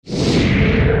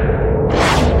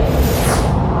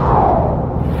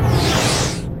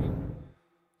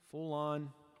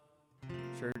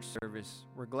service.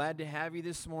 We're glad to have you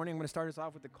this morning. I'm going to start us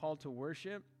off with the call to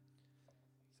worship.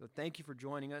 So thank you for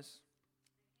joining us.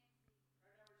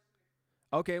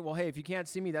 Okay, well, hey, if you can't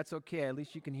see me, that's okay. At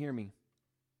least you can hear me.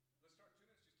 Let's start 2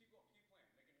 minutes. Just keep going. Keep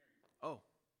playing. They can hear you. Oh. All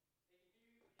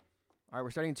right,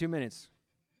 we're starting in 2 minutes.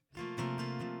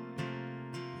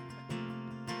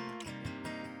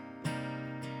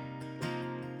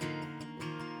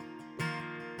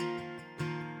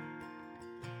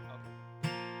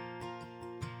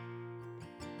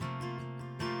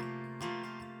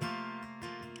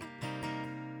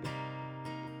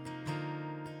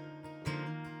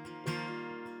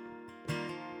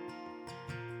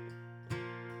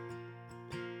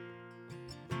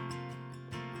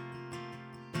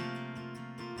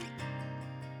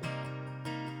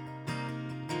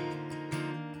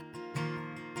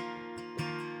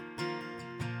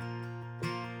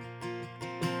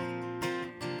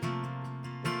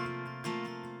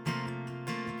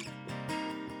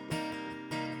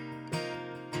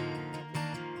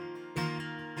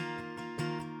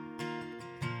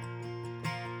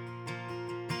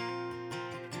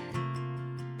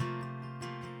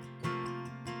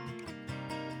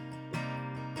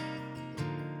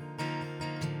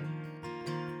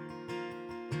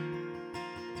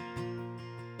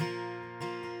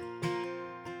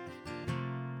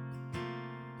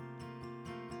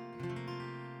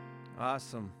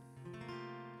 Awesome.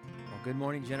 Well, good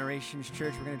morning, Generations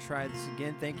Church. We're going to try this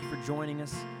again. Thank you for joining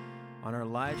us on our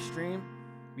live stream.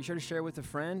 Be sure to share with a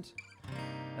friend.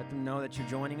 Let them know that you're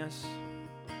joining us.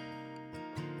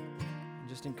 And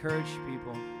just encourage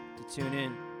people to tune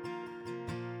in.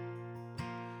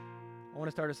 I want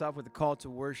to start us off with a call to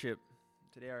worship.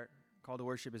 Today our call to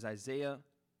worship is Isaiah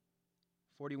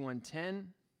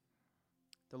 41:10.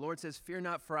 The Lord says, "Fear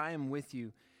not, for I am with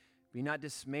you. Be not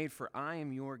dismayed, for I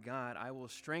am your God. I will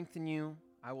strengthen you,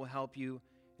 I will help you,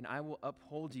 and I will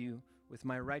uphold you with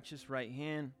my righteous right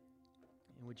hand."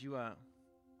 And would you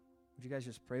guys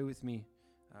just pray with me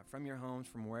from your homes,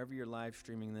 from wherever you're live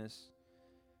streaming this?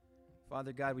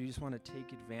 Father God, we just want to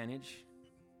take advantage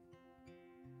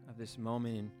of this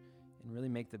moment and really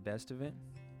make the best of it,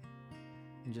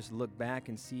 and just look back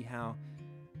and see how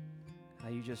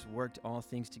you just worked all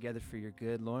things together for your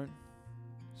good, Lord.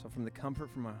 So from the comfort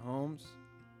from our homes,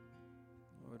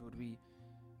 Lord, would we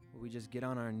just get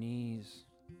on our knees?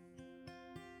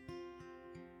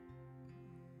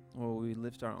 Or would we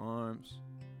lift our arms?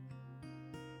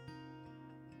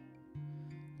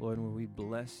 Lord, would we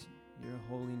bless your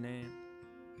holy name?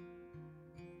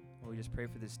 Lord, we just pray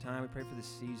for this time. We pray for this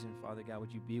season, Father God.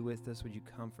 Would you be with us? Would you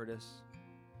comfort us?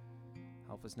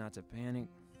 Help us not to panic.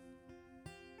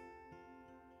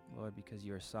 Lord, because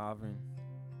you are sovereign.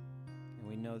 And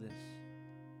we know this.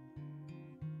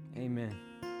 Amen.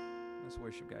 Let's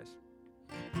worship, guys.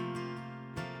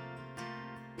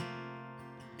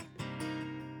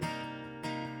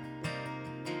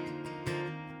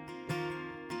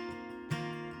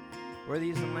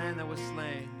 Worthy is the Lamb that was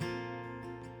slain.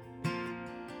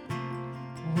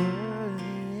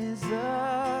 Worthy is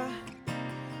the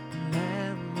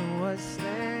Lamb that was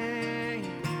slain.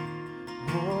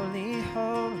 Holy,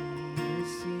 holy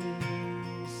is He.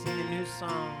 Sing a new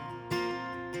song.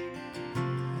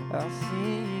 I'll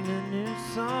sing a new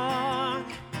song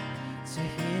to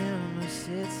Him who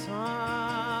sits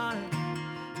on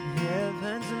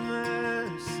heaven's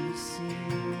mercy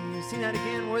seat. Sing that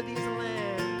again. Worthy is the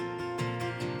Lamb.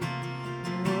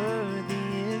 Worthy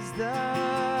is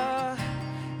the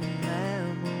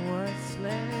Lamb who was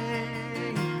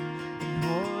slain, and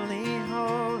holy,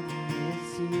 holy is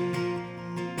He.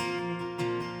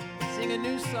 Sing a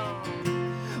new song.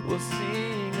 We'll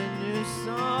sing a new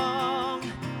song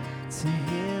to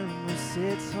Him who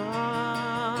sits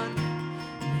on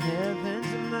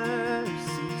heaven's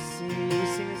mercy seat. We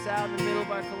sing this out in the middle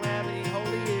of our calamity.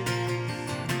 Holy is.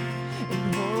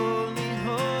 And holy,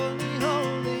 holy,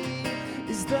 holy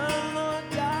is the Lord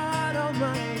God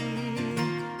Almighty,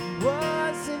 who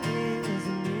was and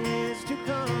is to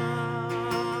come.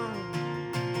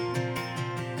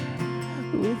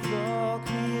 With all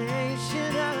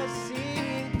creation I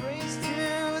sing praise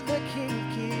to the King of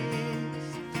Kings.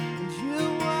 And you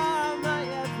are my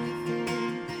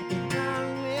everything, and I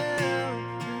will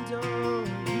adore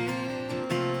you.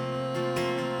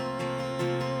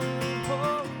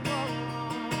 Oh, oh,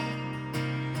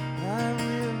 I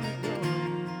will adore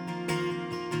you.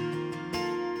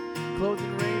 Clothed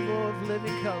in rainbow of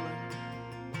living color.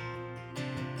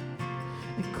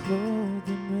 And clothed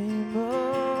in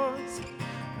rainbows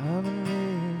of a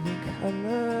living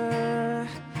color,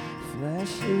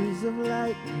 flashes of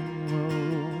lightning,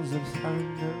 rolls of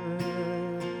thunder,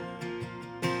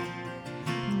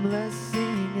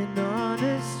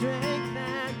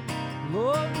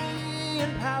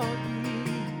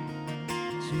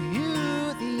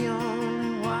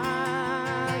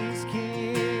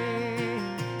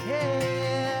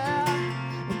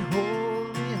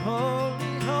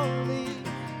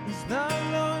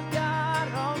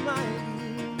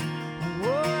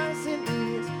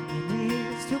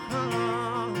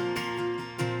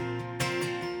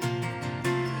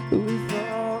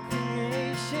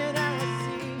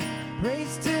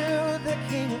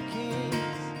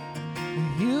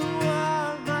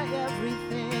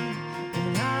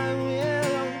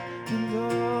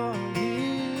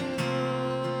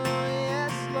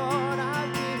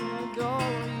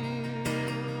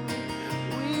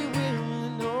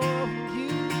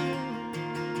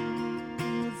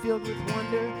 filled with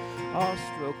wonder,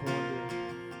 awestruck wonder.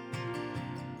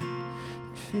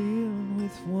 Filled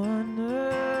with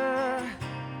wonder,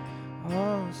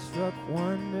 awestruck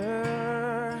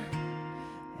wonder,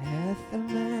 at the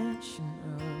mention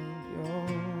of your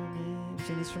name.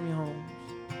 Sing this from your homes.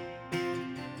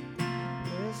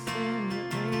 Listen,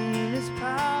 your name is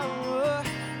power,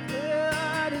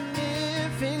 blood and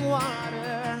living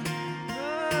water,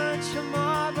 such a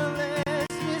marvelous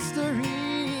mystery.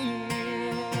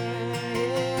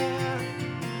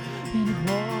 And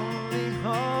holy,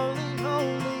 holy,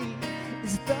 holy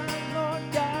is the Lord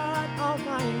God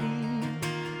Almighty,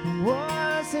 who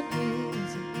was and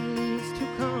is to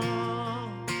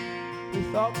come.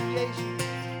 With all creation,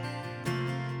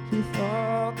 with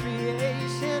all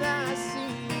creation I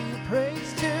sing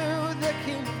praise to the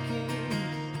King of Kings.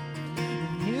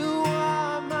 And you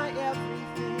are my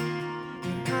everything,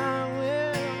 and I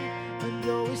will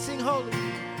adore. We sing holy.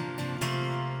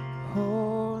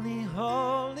 Holy,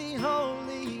 holy,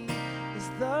 holy is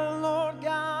the Lord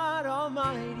God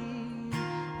Almighty,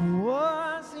 who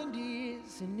was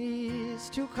and is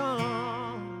to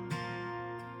come.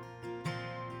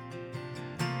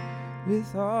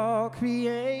 With all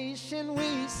creation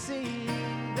we sing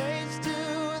praise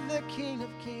to the King of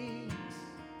Kings.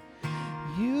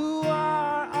 You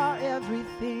are our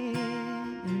everything,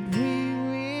 and we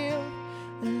will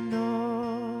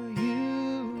adore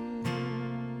you.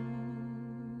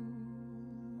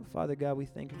 Father God, we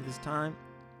thank you for this time.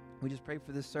 We just pray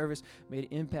for this service. May it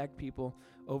impact people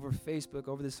over Facebook,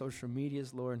 over the social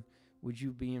medias, Lord. Would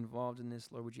you be involved in this,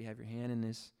 Lord? Would you have your hand in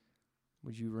this?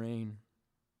 Would you reign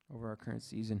over our current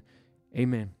season?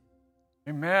 Amen.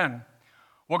 Amen.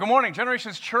 Well, good morning,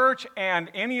 Generations Church,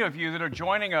 and any of you that are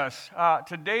joining us.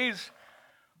 Today's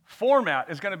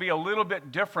format is going to be a little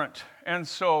bit different. And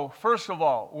so, first of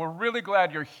all, we're really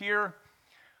glad you're here.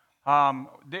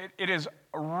 It is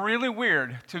really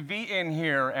weird to be in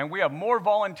here, and we have more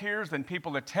volunteers than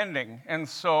people attending. And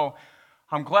so,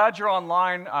 I'm glad you're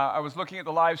online. I was looking at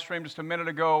the live stream just a minute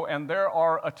ago, and there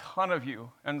are a ton of you.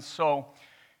 And so,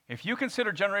 if you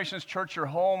consider Generations Church your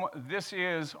home, this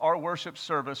is our worship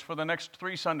service for the next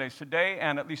 3 Sundays, today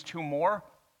and at least 2 more.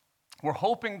 We're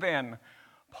hoping then,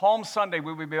 Palm Sunday,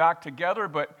 we will be back together,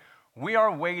 but we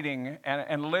are waiting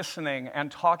and listening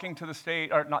and talking to the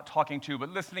state, or not talking to, but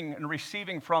listening and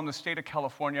receiving from the state of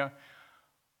California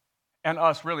and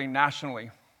us really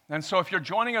nationally. And so if you're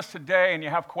joining us today and you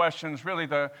have questions, really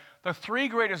the 3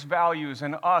 greatest values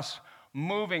in us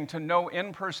moving to no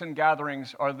in-person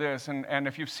gatherings are this, and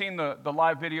if you've seen the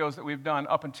live videos that we've done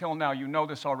up until now, you know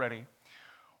this already.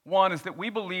 One is that we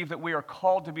believe that we are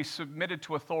called to be submitted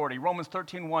to authority. Romans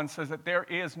 13:1 says that there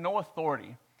is no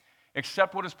authority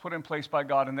except what is put in place by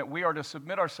God, and that we are to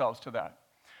submit ourselves to that.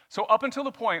 So up until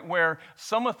the point where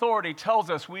some authority tells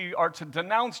us we are to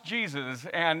denounce Jesus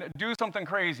and do something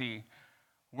crazy,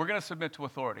 we're going to submit to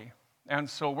authority. And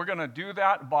so we're going to do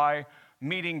that by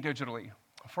meeting digitally.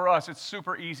 For us, it's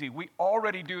super easy. We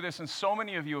already do this, and so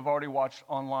many of you have already watched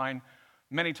online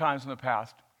many times in the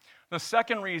past. The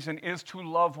second reason is to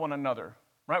love one another,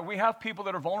 right? We have people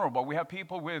that are vulnerable. We have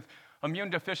people with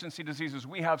immune deficiency diseases.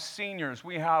 We have seniors.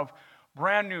 We have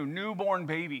brand new newborn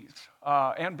babies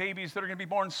and babies that are going to be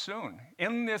born soon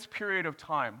in this period of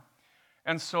time.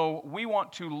 And so we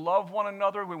want to love one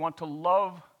another. We want to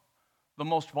love the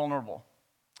most vulnerable.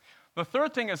 The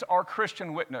third thing is our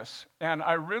Christian witness. And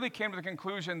I really came to the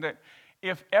conclusion that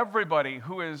if everybody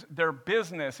who is their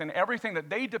business and everything that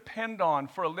they depend on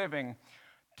for a living,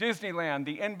 Disneyland,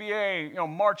 the NBA,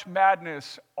 March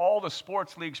Madness, all the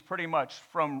sports leagues pretty much,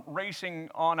 from racing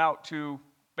on out to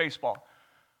baseball,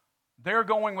 they're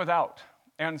going without.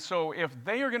 And so if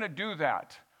they are going to do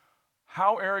that,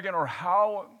 how arrogant or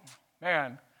how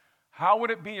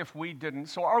would it be if we didn't?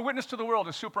 So our witness to the world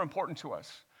is super important to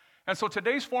us. And so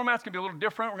today's format's going to be a little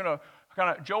different. We're going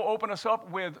to Joe open us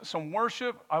up with some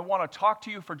worship. I want to talk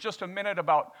to you for just a minute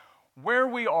about where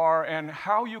we are and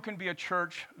how you can be a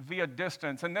church via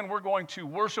distance. And then we're going to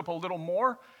worship a little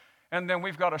more. And then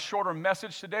we've got a shorter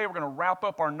message today. We're going to wrap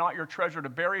up our Not Your Treasure to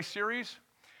Bury series.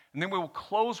 And then we will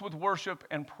close with worship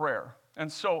and prayer.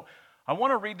 And so I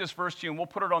want to read this verse to you, and we'll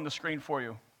put it on the screen for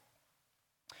you.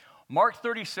 Mark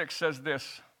 36 says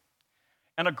this: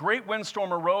 "And a great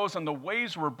windstorm arose, and the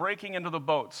waves were breaking into the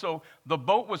boat. So the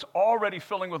boat was already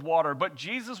filling with water, but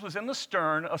Jesus was in the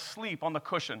stern, asleep on the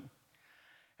cushion.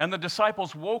 And the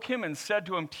disciples woke him and said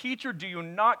to him, 'Teacher, do you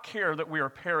not care that we are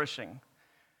perishing?'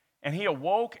 And he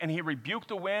awoke, and he rebuked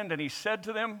the wind, and he said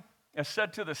to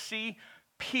the sea,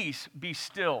 'Peace, be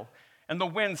still.' And the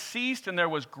wind ceased, and there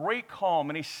was great calm.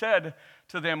 And he said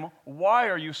to them, 'Why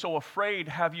are you so afraid?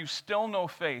 Have you still no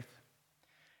faith?'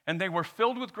 And they were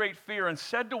filled with great fear and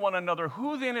said to one another,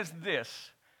 "Who then is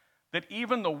this, that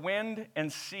even the wind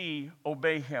and sea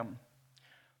obey him?"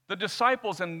 The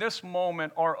disciples in this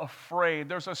moment are afraid.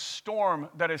 There's a storm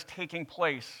that is taking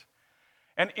place.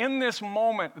 And in this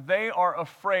moment, they are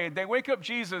afraid. They wake up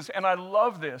Jesus, and I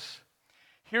love this.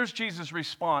 Here's Jesus'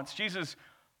 response. Jesus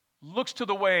looks to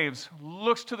the waves,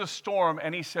 looks to the storm,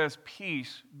 and he says,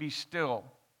 "Peace, be still."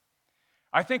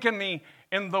 I think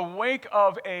in the wake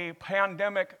of a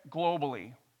pandemic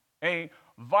globally, a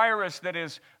virus that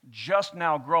is just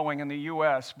now growing in the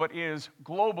U.S., but is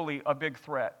globally a big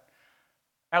threat,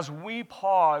 as we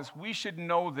pause, we should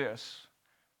know this.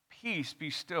 Peace, be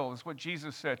still, is what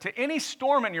Jesus said. To any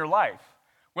storm in your life,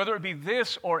 whether it be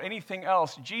this or anything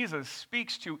else, Jesus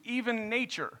speaks to even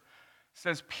nature,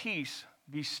 says, "Peace,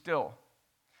 be still."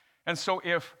 And so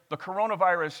if the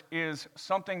coronavirus is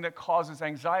something that causes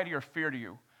anxiety or fear to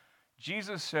you,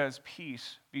 Jesus says,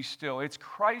 "Peace, be still." It's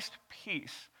Christ's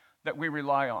peace that we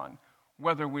rely on.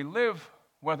 Whether we live,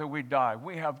 whether we die,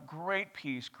 we have great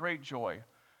peace, great joy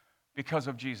because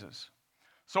of Jesus.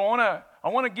 So I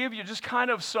want to give you just kind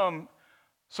of some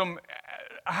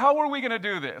how are we going to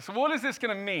do this? What is this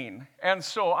going to mean? And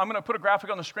so I'm going to put a graphic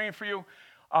on the screen for you.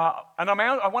 And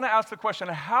I want to ask the question,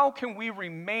 how can we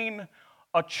remain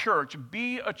a church,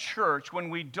 be a church when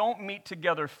we don't meet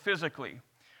together physically?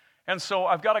 And so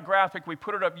I've got a graphic. We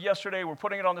put it up yesterday. We're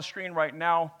putting it on the screen right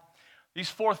now. These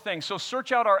 4 things. So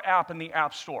search out our app in the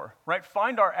App Store, right?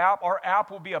 Find our app. Our app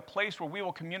will be a place where we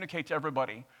will communicate to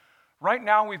everybody. Right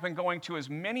now, we've been going to as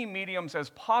many mediums as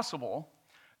possible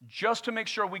just to make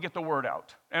sure we get the word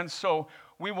out. And so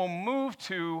we will move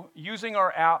to using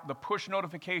our app, the push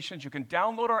notifications. You can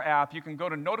download our app. You can go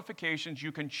to notifications.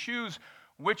 You can choose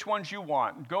which ones you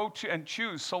want. Go to and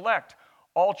select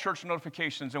all church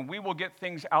notifications, and we will get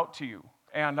things out to you.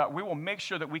 And we will make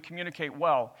sure that we communicate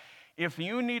well. If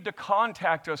you need to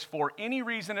contact us for any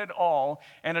reason at all,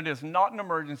 and it is not an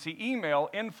emergency, email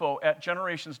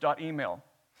info@generations.email.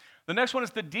 The next one is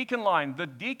the deacon line. The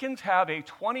deacons have a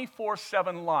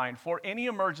 24/7 line for any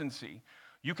emergency.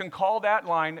 You can call that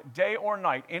line day or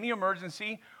night. Any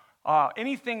emergency,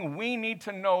 anything we need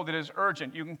to know that is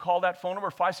urgent, you can call that phone number,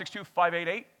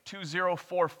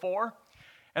 562-588-2044.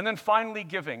 And then finally,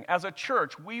 giving. As a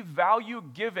church, we value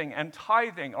giving and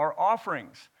tithing, our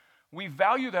offerings. We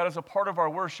value that as a part of our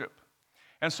worship.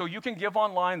 And so you can give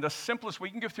online. The simplest way,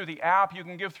 you can give through the app. You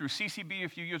can give through CCB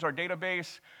if you use our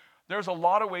database. There's a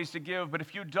lot of ways to give, but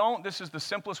if you don't, this is the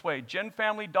simplest way.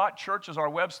 genfamily.church is our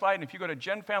website, and if you go to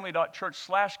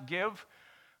genfamily.church/give,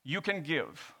 you can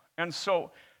give. And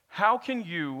so how can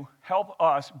you help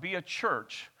us be a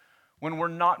church when we're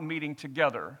not meeting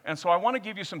together? And so I want to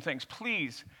give you some things.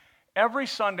 Please, every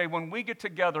Sunday when we get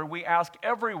together, we ask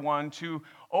everyone to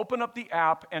open up the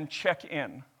app and check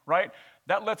in, right?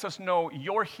 That lets us know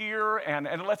you're here, and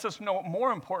it lets us know,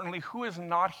 more importantly, who is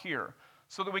not here,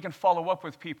 so that we can follow up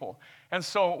with people. And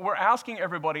so we're asking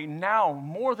everybody now,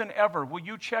 more than ever, will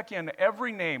you check in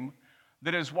every name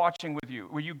that is watching with you?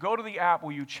 Will you go to the app?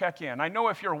 Will you check in? I know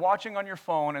if you're watching on your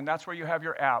phone and that's where you have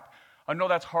your app, I know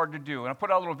that's hard to do. And I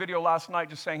put out a little video last night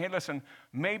just saying, hey, listen,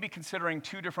 maybe considering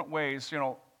 2 different ways,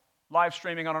 live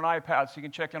streaming on an iPad so you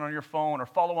can check in on your phone or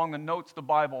follow along the notes, the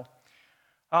Bible.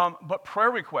 But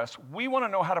prayer requests, we want to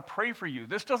know how to pray for you.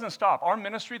 This doesn't stop. Our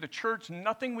ministry, the church,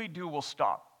 nothing we do will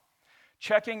stop.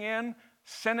 Checking in,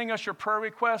 sending us your prayer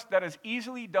request, that is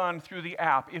easily done through the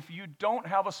app. If you don't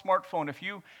have a smartphone, if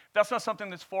that's not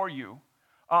something that's for you,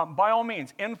 by all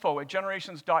means,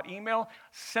 info@generations.email,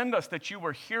 send us that you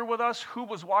were here with us, who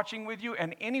was watching with you,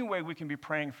 and any way we can be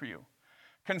praying for you.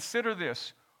 Consider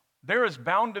this. There is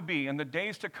bound to be, in the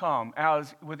days to come,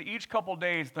 as with each couple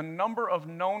days, the number of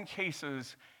known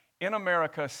cases in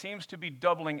America seems to be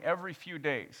doubling every few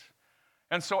days.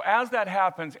 And so as that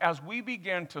happens, as we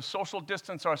begin to social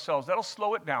distance ourselves, that'll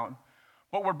slow it down.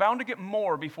 But we're bound to get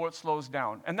more before it slows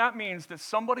down. And that means that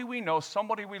somebody we know,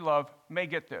 somebody we love, may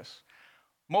get this.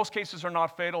 Most cases are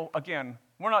not fatal. Again,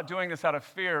 we're not doing this out of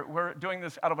fear. We're doing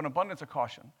this out of an abundance of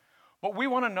caution. But we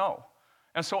want to know.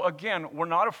 And so again, we're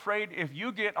not afraid. If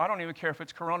you get, I don't even care if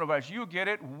it's coronavirus, you get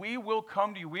it, we will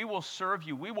come to you. We will serve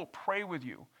you. We will pray with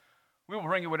you. We will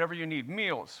bring you whatever you need.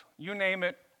 Meals, you name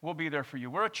it, we'll be there for you.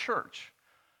 We're a church.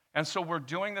 And so we're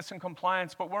doing this in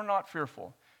compliance, but we're not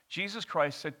fearful. Jesus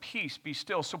Christ said, peace, be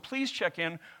still. So please check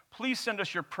in. Please send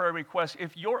us your prayer requests.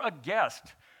 If you're a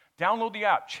guest, download the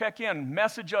app, check in,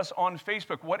 message us on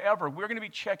Facebook, whatever. We're going to be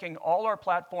checking all our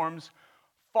platforms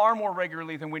far more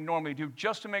regularly than we normally do,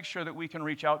 just to make sure that we can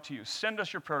reach out to you. Send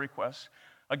us your prayer requests.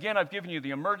 Again, I've given you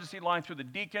the emergency line through the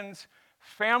deacons.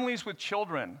 Families with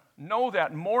children, know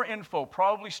that more info,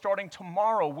 probably starting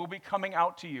tomorrow, will be coming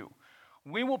out to you.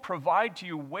 We will provide to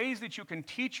you ways that you can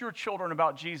teach your children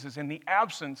about Jesus in the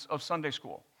absence of Sunday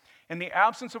school, in the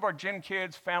absence of our Gen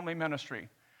Kids family ministry.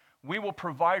 We will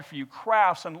provide for you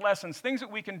crafts and lessons, things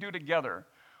that we can do together.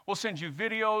 We'll send you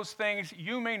videos, things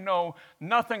you may know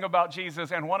nothing about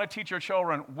Jesus and want to teach your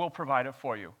children. We'll provide it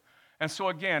for you. And so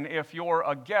again, if you're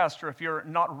a guest or if you're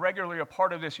not regularly a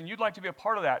part of this and you'd like to be a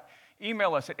part of that,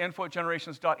 email us at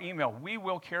info@generations.email. We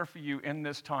will care for you in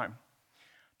this time.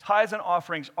 Tithes and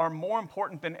offerings are more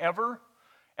important than ever,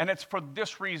 and it's for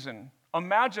this reason.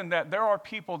 Imagine that there are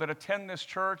people that attend this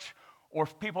church or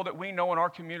people that we know in our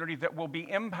community that will be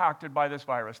impacted by this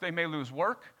virus. They may lose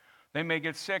work, they may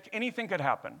get sick, anything could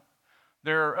happen.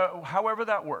 However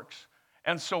that works.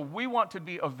 And so we want to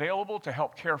be available to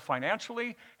help care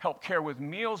financially, help care with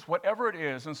meals, whatever it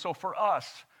is. And so for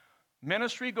us,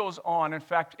 ministry goes on. In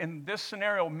fact, in this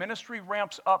scenario, ministry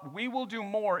ramps up. We will do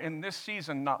more in this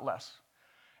season, not less.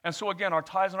 And so again, our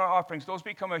tithes and our offerings, those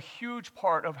become a huge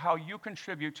part of how you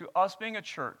contribute to us being a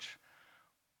church,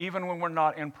 even when we're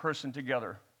not in person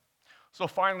together. So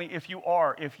finally, if you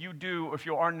are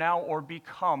now or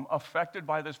become affected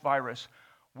by this virus,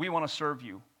 we want to serve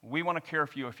you. We want to care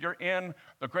for you. If you're in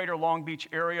the greater Long Beach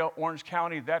area, Orange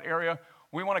County, that area,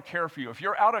 we want to care for you. If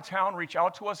you're out of town, reach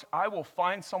out to us. I will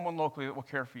find someone locally that will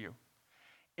care for you.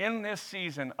 In this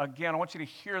season, again, I want you to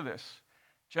hear this.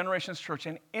 Generations Church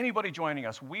and anybody joining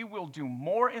us, we will do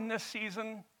more in this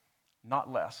season,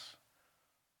 not less.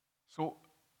 So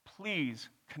please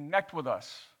connect with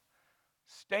us.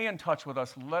 Stay in touch with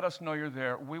us. Let us know you're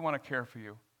there. We want to care for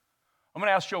you. I'm going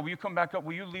to ask Joe, will you come back up?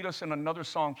 Will you lead us in another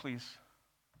song, please?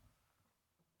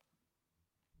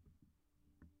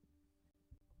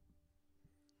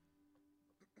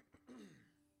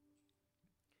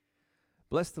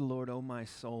 Bless the Lord, O my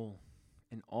soul,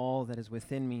 and all that is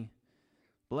within me.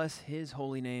 Bless his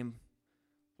holy name.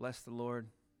 Bless the Lord,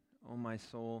 O my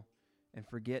soul, and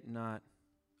forget not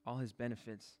all his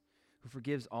benefits, who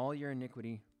forgives all your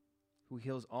iniquity, who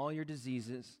heals all your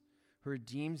diseases, who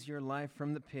redeems your life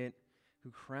from the pit, who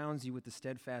crowns you with the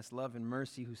steadfast love and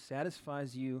mercy, who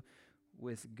satisfies you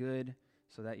with good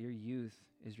so that your youth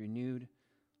is renewed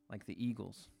like the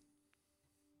eagles.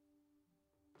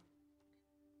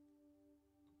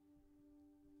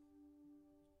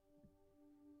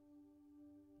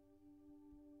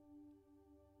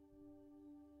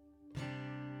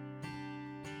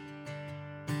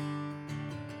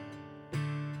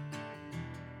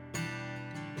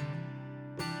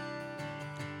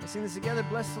 Sing this together.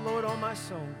 Bless the Lord, O my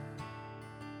soul.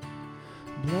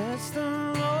 Bless the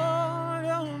Lord,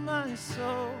 oh my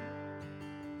soul.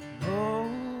 Oh,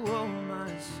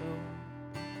 my soul.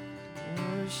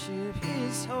 Worship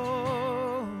his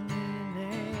holy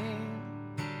name.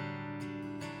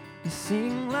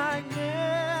 Sing like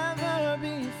never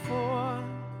before.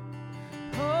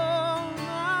 Oh,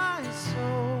 my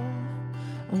soul.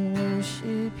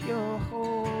 Worship your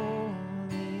holy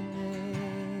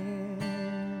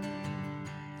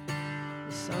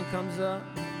sun comes up,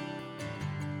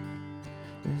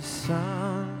 the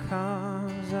sun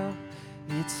comes up,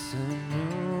 it's a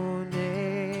new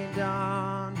day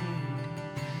dawning,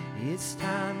 it's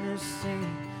time to sing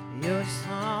your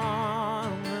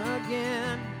song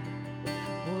again,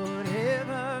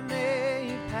 whatever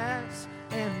may pass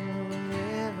and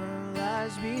whatever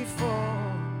lies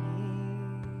before me,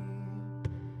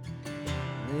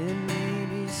 let me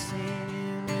be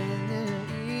singing when the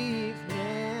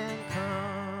evening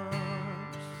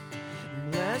comes.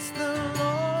 Bless the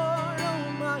Lord,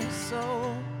 oh my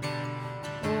soul,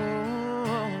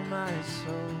 oh my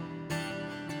soul,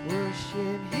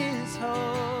 worship his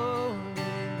holy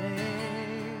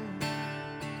name.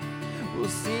 We'll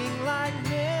sing like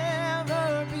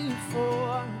never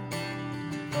before,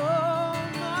 oh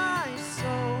my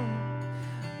soul,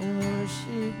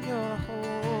 worship your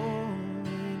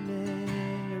holy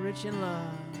name. You're rich in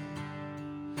love,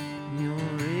 you're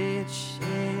rich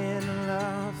in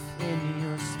love, and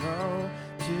you're slow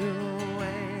to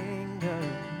anger.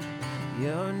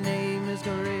 Your name is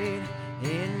great,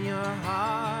 and your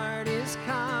heart is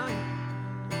kind.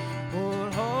 For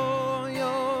all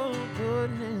your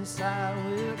goodness I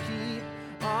will keep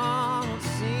on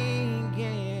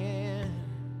singing.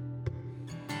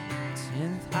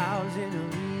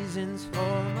 10,000 reasons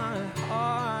for my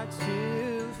heart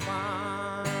to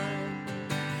find.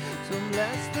 So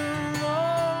bless the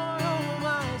Lord, oh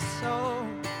my soul,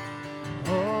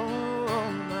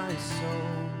 oh my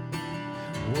soul,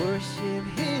 worship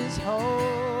his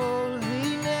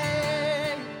holy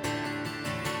name.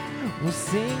 We'll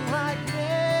sing like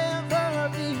never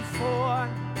before.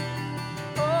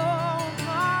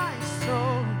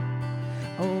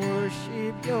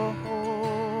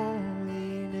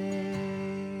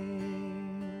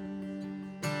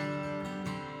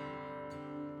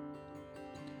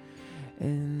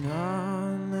 And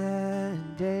on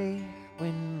that day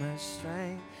when my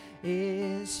strength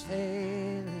is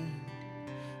failing,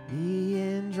 the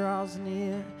end draws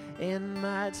near and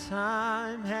my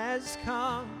time has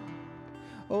come.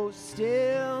 Oh,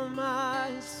 still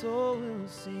my soul will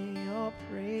sing your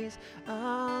praise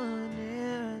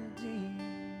unending.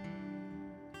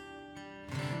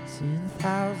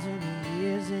 10,000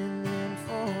 years and then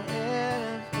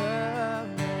forevermore,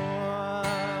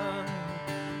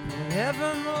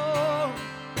 forevermore.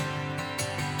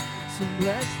 So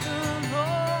bless the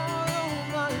Lord, oh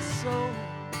my soul,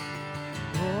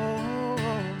 oh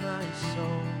my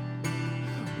soul.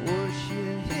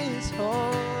 Worship His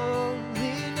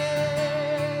holy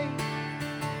name.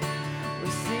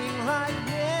 We'll sing like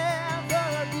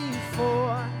never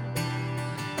before.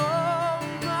 Oh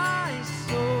my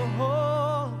soul,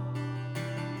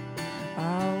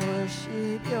 I'll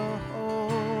worship your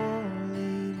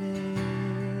holy name.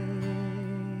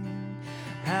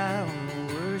 I'll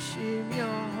worship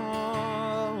your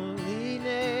holy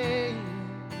name.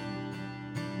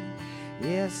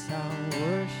 Yes, I'll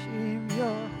worship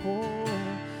your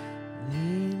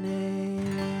holy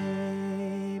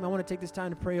name. I want to take this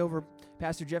time to pray over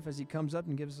Pastor Jeff as he comes up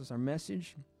and gives us our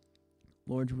message.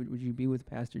 Lord, would you be with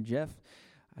Pastor Jeff?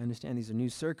 I understand these are new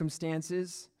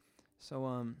circumstances,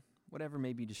 so whatever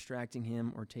may be distracting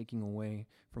him or taking away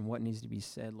from what needs to be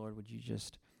said, Lord, would you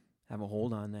just have a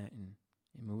hold on that and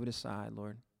move it aside,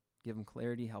 Lord. Give him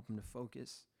clarity, help him to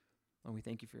focus. Lord, we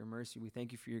thank you for your mercy. We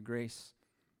thank you for your grace.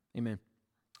 Amen.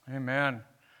 Amen.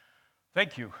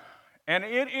 Thank you. And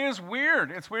it is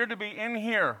weird. It's weird to be in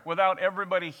here without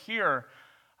everybody here.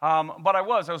 But I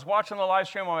was watching the live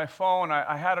stream on my phone.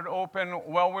 I had it open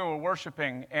while we were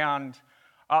worshiping and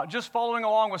just following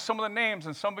along with some of the names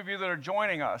and some of you that are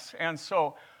joining us. And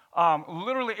so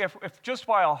literally, if just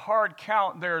by a hard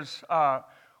count, there's,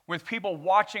 with people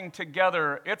watching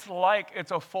together, it's like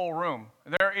it's a full room.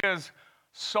 There is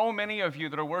so many of you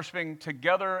that are worshiping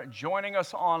together, joining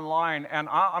us online, and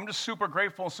I'm just super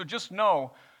grateful. So just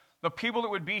know, the people that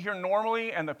would be here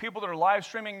normally and the people that are live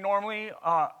streaming normally,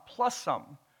 plus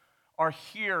some, are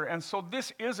here. And so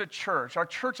this is a church. Our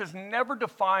church is never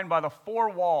defined by the four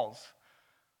walls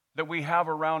that we have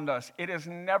around us. It is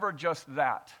never just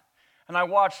that. And I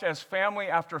watched as family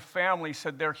after family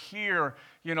said they're here,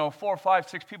 4, 5,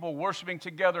 6 people worshiping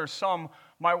together, some,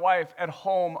 my wife at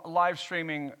home live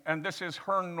streaming, and this is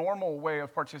her normal way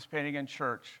of participating in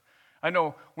church. I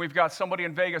know we've got somebody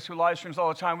in Vegas who live streams all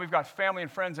the time. We've got family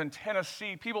and friends in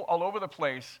Tennessee, people all over the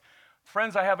place.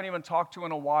 Friends I haven't even talked to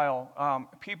in a while,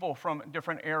 people from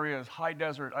different areas, high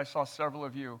desert, I saw several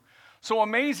of you. So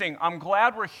amazing. I'm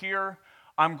glad we're here.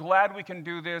 I'm glad we can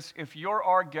do this. If you're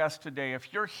our guest today,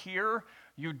 if you're here,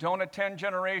 you don't attend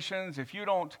Generations, if you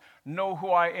don't know who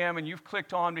I am and you've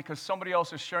clicked on because somebody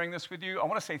else is sharing this with you, I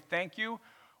want to say thank you.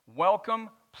 Welcome.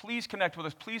 Please connect with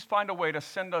us. Please find a way to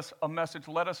send us a message.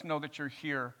 Let us know that you're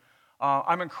here.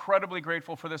 I'm incredibly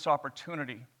grateful for this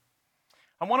opportunity.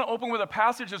 I want to open with a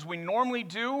passage as we normally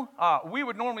do. We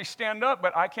would normally stand up,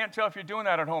 but I can't tell if you're doing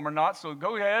that at home or not, so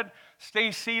go ahead, stay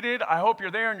seated. I hope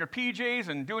you're there in your PJs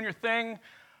and doing your thing.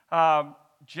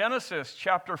 Genesis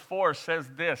chapter 4 says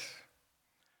this,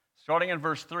 starting in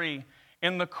verse 3,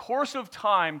 "In the course of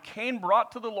time, Cain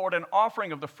brought to the Lord an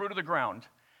offering of the fruit of the ground,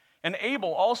 and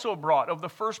Abel also brought of the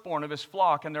firstborn of his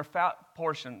flock and their fat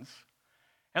portions.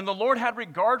 And the Lord had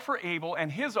regard for Abel and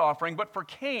his offering, but for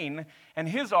Cain and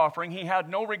his offering he had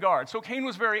no regard. So Cain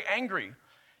was very angry,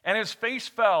 and his face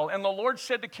fell. And the Lord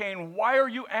said to Cain, 'Why are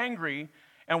you angry,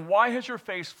 and why has your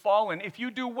face fallen? If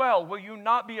you do well, will you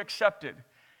not be accepted?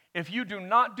 If you do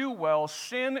not do well,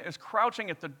 sin is crouching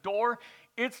at the door.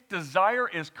 Its desire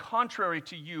is contrary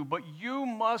to you, but you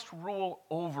must rule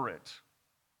over it.'"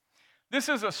 This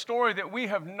is a story that we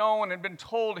have known and been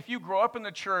told. If you grow up in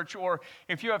the church or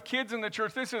if you have kids in the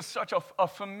church, this is such a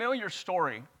familiar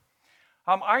story.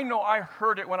 I know I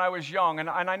heard it when I was young, and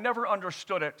I never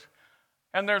understood it.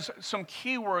 And there's some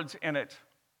key words in it.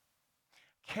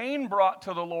 Cain brought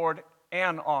to the Lord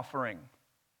an offering.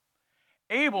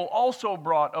 Abel also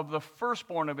brought of the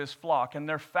firstborn of his flock and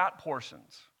their fat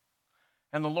portions.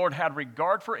 And the Lord had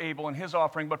regard for Abel and his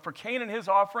offering, but for Cain and his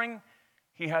offering,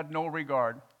 he had no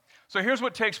regard. So here's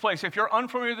what takes place. If you're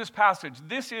unfamiliar with this passage,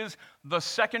 this is the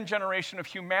second generation of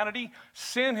humanity.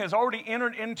 Sin has already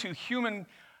entered into human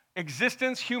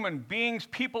existence, human beings.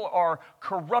 People are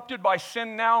corrupted by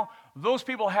sin now. Those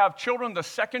people have children, the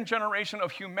second generation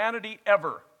of humanity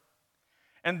ever.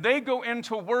 And they go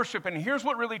into worship, and here's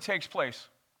what really takes place.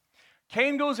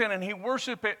 Cain goes in and he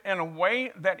worships it in a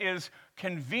way that is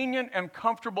convenient and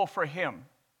comfortable for him.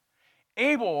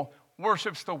 Abel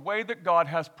worships the way that God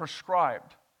has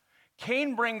prescribed.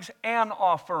 Cain brings an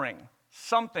offering,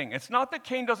 something. It's not that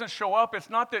Cain doesn't show up. It's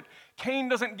not that Cain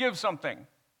doesn't give something.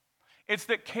 It's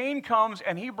that Cain comes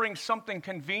and he brings something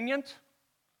convenient.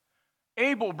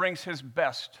 Abel brings his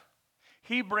best.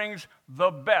 He brings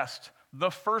the best, the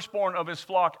firstborn of his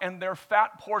flock, and their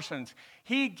fat portions.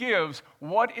 He gives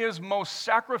what is most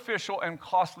sacrificial and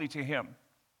costly to him.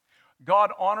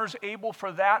 God honors Abel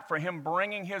for that, for him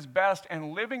bringing his best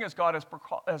and living as God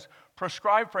has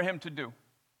prescribed for him to do.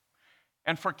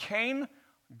 And for Cain,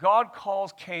 God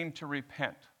calls Cain to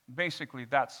repent. Basically,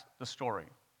 that's the story.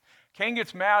 Cain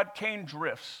gets mad, Cain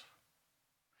drifts.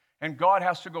 And God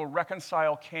has to go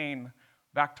reconcile Cain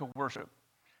back to worship.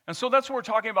 And so that's what we're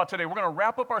talking about today. We're going to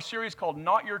wrap up our series called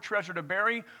Not Your Treasure to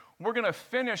Bury. We're going to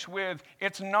finish with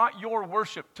It's Not Your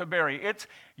Worship to Bury. It's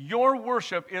your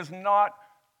worship is not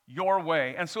your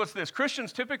way. And so it's this.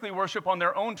 Christians typically worship on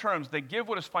their own terms. They give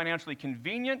what is financially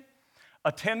convenient,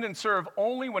 attend and serve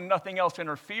only when nothing else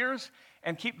interferes,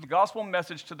 and keep the gospel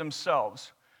message to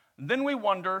themselves. Then we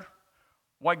wonder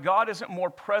why God isn't more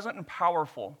present and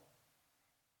powerful.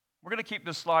 We're going to keep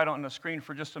this slide on the screen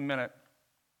for just a minute.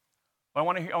 But I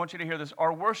want you to hear this.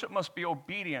 Our worship must be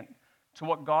obedient to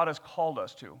what God has called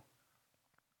us to.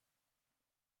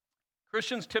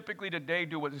 Christians typically today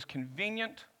do what is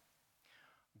convenient.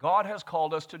 God has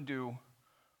called us to do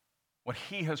what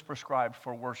He has prescribed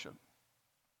for worship.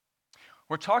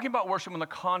 We're talking about worship in the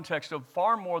context of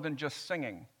far more than just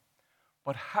singing.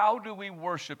 But how do we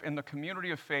worship in the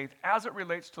community of faith as it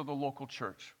relates to the local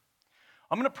church?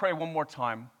 I'm going to pray one more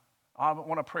time. I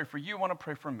want to pray for you. I want to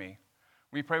pray for me.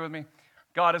 Will you pray with me?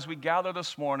 God, as we gather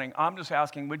this morning, I'm just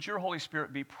asking, would your Holy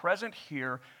Spirit be present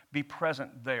here, be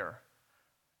present there?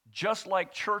 Just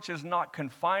like church is not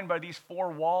confined by these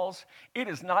four walls, it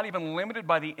is not even limited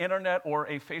by the internet or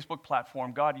a Facebook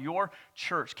platform. God, your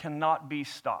church cannot be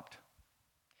stopped.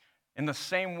 In the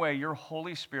same way, your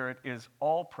Holy Spirit is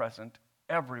all present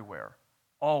everywhere,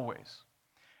 always.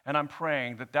 And I'm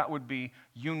praying that that would be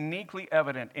uniquely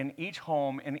evident in each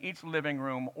home, in each living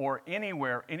room, or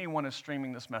anywhere anyone is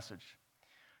streaming this message.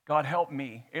 God, help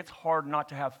me. It's hard not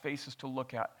to have faces to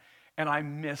look at, and I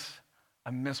miss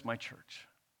my church.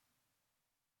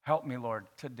 Help me, Lord,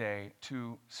 today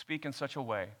to speak in such a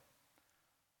way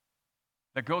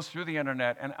that goes through the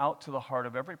internet and out to the heart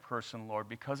of every person, Lord,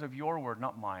 because of your word,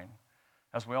 not mine.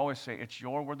 As we always say, it's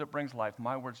your word that brings life.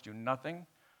 My words do nothing.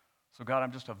 So, God,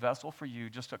 I'm just a vessel for you,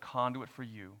 just a conduit for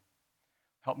you.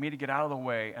 Help me to get out of the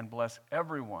way and bless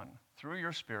everyone through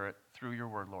your Spirit, through your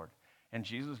word, Lord. In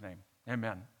Jesus' name,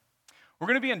 amen. We're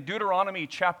going to be in Deuteronomy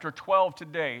chapter 12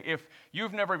 today. If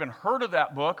you've never even heard of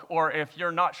that book, or if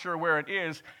you're not sure where it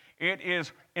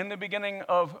is in the beginning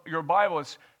of your Bible.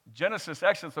 It's Genesis,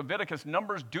 Exodus, Leviticus,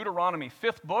 Numbers, Deuteronomy,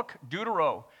 fifth book,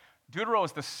 Deutero. Deutero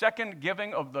is the second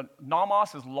giving of the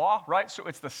nomos, is law, right? So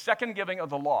it's the second giving of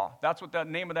the law. That's what that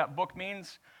name of that book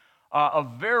means. A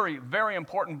very, very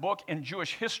important book in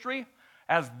Jewish history,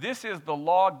 as this is the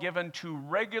law given to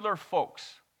regular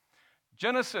folks.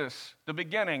 Genesis, the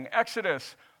beginning.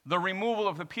 Exodus, the removal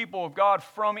of the people of God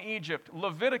from Egypt.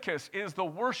 Leviticus is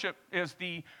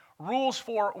the rules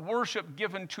for worship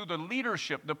given to the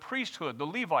leadership, the priesthood, the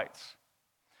Levites.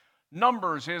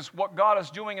 Numbers is what God is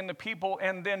doing in the people,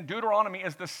 and then Deuteronomy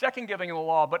is the second giving of the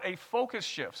law, but a focus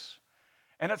shifts,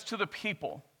 and it's to the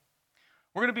people.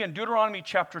 We're going to be in Deuteronomy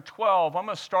chapter 12. I'm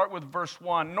going to start with verse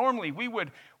 1. Normally, we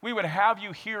would have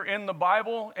you here in the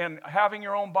Bible and having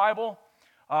your own Bible,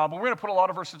 but we're going to put a lot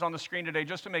of verses on the screen today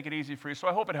just to make it easy for you, so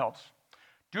I hope it helps.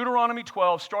 Deuteronomy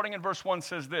 12, starting in verse 1,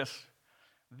 says this: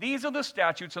 "These are the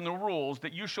statutes and the rules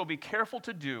that you shall be careful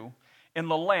to do in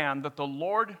the land that the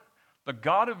Lord, the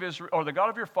God of Israel, or the God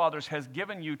of your fathers, has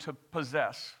given you to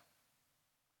possess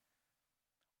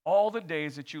all the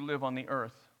days that you live on the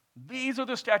earth. These are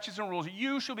the statutes and rules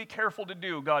you shall be careful to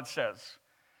do," God says,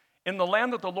 "in the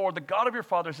land that the Lord, the God of your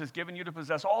fathers, has given you to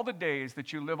possess all the days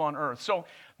that you live on earth." So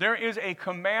there is a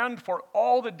command for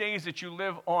all the days that you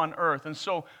live on earth. And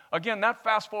so, again, that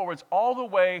fast forwards all the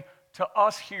way to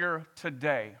us here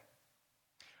today.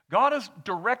 God is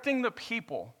directing the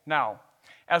people now,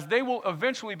 as they will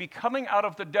eventually be coming out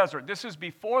of the desert. This is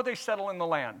before they settle in the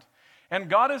land. And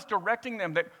God is directing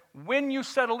them that when you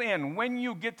settle in, when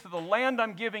you get to the land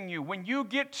I'm giving you, when you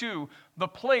get to the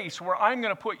place where I'm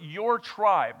going to put your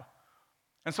tribe,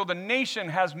 and so the nation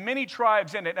has many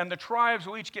tribes in it, and the tribes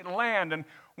will each get land, and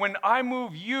when I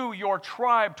move you, your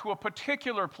tribe, to a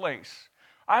particular place,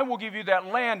 I will give you that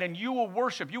land, and you will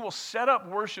worship. You will set up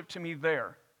worship to me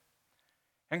there.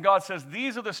 And God says,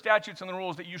 these are the statutes and the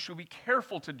rules that you should be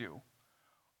careful to do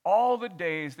all the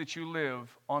days that you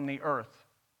live on the earth.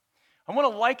 I want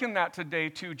to liken that today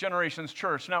to Generations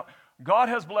Church. Now, God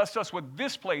has blessed us with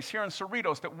this place here in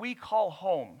Cerritos that we call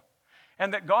home,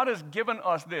 and that God has given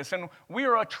us this. And we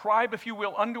are a tribe, if you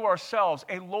will, unto ourselves,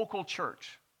 a local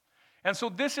church. And so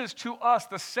this is to us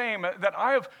the same,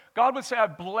 that God would say,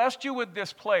 I've blessed you with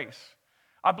this place.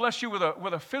 I blessed you with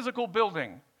a physical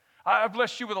building. I've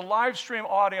blessed you with a live stream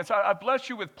audience. I've blessed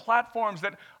you with platforms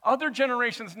that other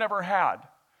generations never had,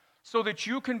 so that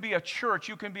you can be a church,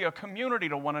 you can be a community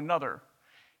to one another.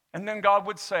 And then God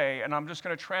would say, and I'm just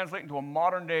going to translate into a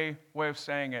modern day way of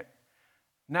saying it,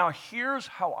 now here's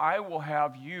how I will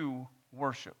have you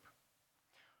worship.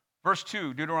 Verse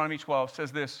 2, Deuteronomy 12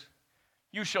 says this,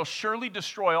 you shall surely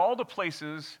destroy all the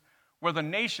places where the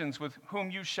nations with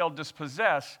whom you shall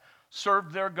dispossess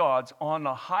served their gods, on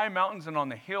the high mountains and on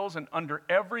the hills and under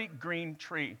every green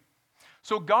tree.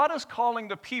 So God is calling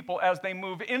the people as they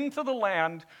move into the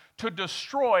land to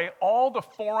destroy all the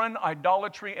foreign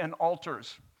idolatry and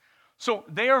altars. So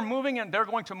they are moving in, they're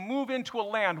going to move into a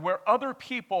land where other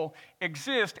people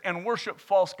exist and worship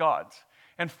false gods.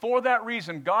 And for that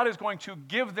reason, God is going to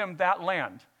give them that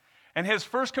land. And his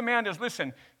first command is,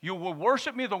 listen, you will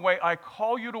worship me the way I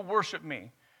call you to worship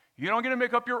me. You don't get to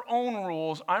make up your own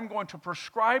rules. I'm going to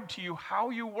prescribe to you how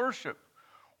you worship.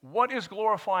 What is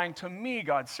glorifying to me,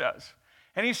 God says.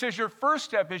 And he says your first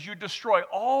step is you destroy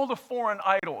all the foreign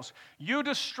idols. You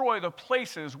destroy the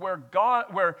places where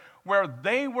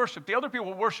they worship. The other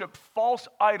people worship false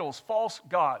idols, false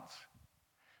gods.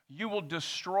 You will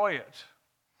destroy it.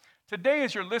 Today,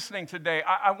 as you're listening today,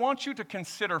 I want you to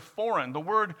consider foreign, the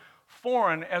word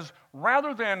foreign, as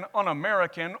rather than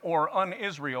un-American or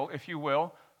un-Israel, if you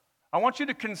will, I want you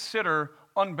to consider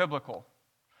unbiblical.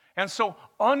 And so,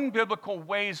 unbiblical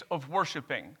ways of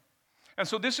worshiping. And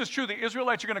so this is true. The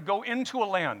Israelites are going to go into a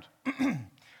land.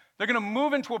 They're going to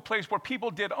move into a place where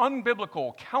people did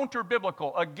unbiblical,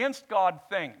 counter-biblical, against God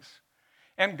things.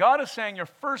 And God is saying your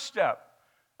first step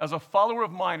as a follower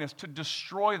of mine is to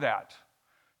destroy that,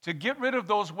 to get rid of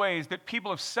those ways that people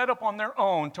have set up on their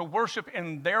own to worship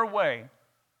in their way.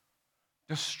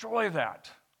 Destroy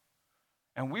that.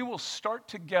 And we will start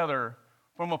together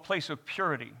from a place of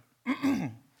purity.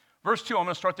 Verse 2, I'm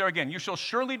going to start there again. You shall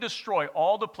surely destroy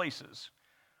all the places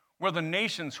where the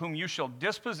nations whom you shall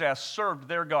dispossess served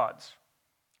their gods.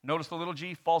 Notice the little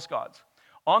g, false gods.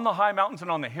 On the high mountains and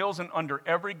on the hills and under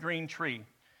every green tree.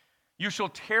 You shall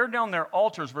tear down their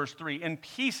altars, verse 3, in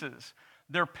pieces,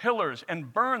 their pillars,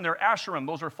 and burn their asherim,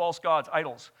 those are false gods,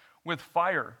 idols, with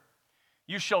fire.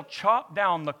 You shall chop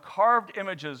down the carved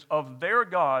images of their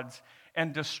gods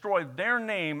and destroy their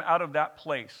name out of that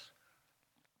place.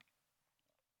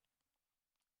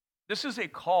 This is a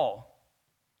call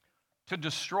to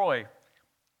destroy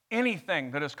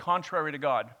anything that is contrary to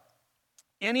God,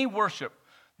 any worship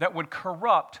that would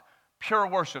corrupt pure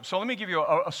worship. So let me give you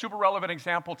a super relevant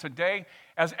example today.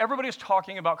 As everybody's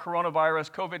talking about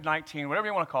coronavirus, COVID-19, whatever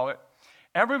you want to call it,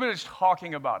 everybody's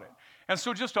talking about it. And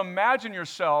so just imagine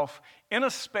yourself in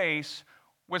a space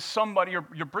with somebody,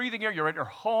 you're breathing air, you're at your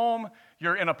home,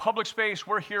 you're in a public space,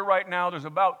 we're here right now, there's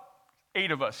about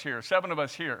 8 of us here, 7 of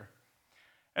us here.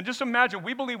 And just imagine,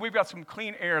 we believe we've got some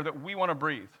clean air that we want to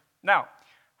breathe. Now,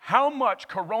 how much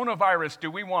coronavirus do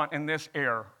we want in this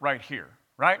air right here,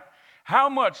 right? How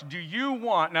much do you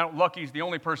want? Now, Lucky's the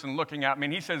only person looking at me,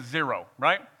 and he says 0,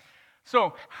 right?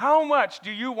 So how much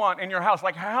do you want in your house?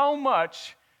 Like, how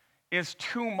much is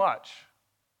too much?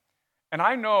 And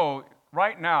I know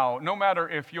right now, no matter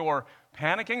if you're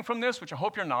panicking from this, which I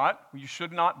hope you're not, you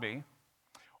should not be,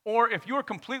 or if you're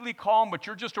completely calm, but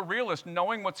you're just a realist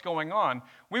knowing what's going on,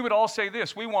 we would all say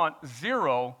this: we want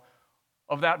 0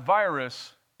 of that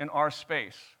virus in our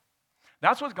space.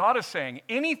 That's what God is saying.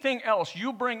 Anything else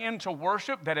you bring into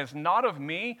worship that is not of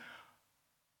me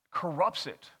corrupts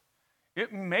it.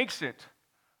 It makes it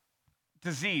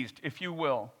diseased, if you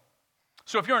will.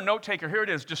 So if you're a note taker, here it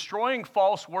is: destroying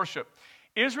false worship.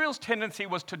 Israel's tendency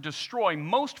was to destroy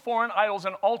most foreign idols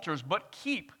and altars, but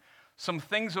keep some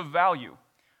things of value.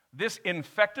 This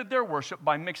infected their worship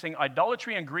by mixing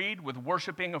idolatry and greed with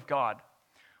worshiping of God.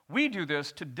 We do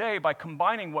this today by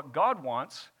combining what God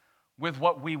wants with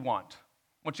what we want.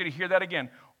 I want you to hear that again.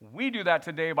 We do that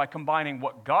today by combining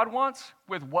what God wants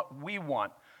with what we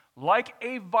want. Like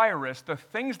a virus, the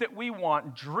things that we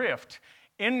want drift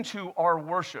into our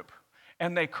worship,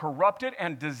 and they corrupt it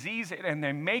and disease it, and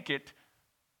they make it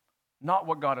not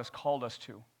what God has called us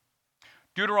to.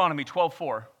 Deuteronomy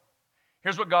 12:4.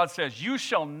 Here's what God says: you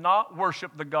shall not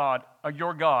worship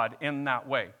your God in that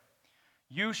way.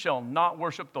 You shall not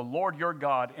worship the Lord your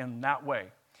God in that way.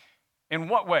 In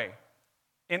what way?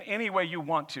 In any way you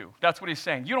want to. That's what he's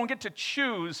saying. You don't get to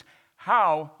choose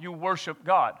how you worship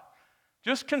God.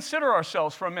 Just consider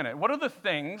ourselves for a minute. What are the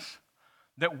things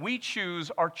that we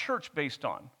choose our church based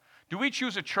on? Do we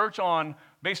choose a church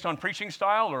based on preaching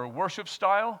style or worship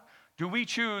style? Do we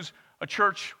choose a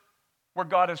church where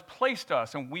God has placed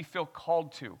us and we feel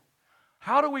called to?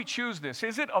 How do we choose this?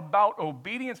 Is it about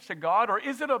obedience to God, or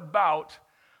is it about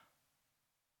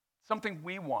something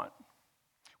we want?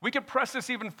 We could press this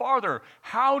even farther.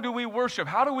 How do we worship?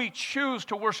 How do we choose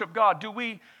to worship God? Do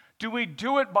we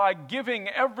do it by giving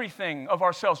everything of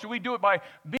ourselves? Do we do it by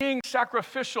being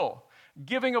sacrificial,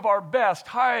 giving of our best,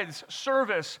 tithes,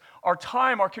 service, our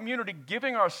time, our community,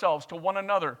 giving ourselves to one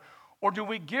another? Or do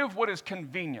we give what is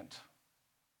convenient?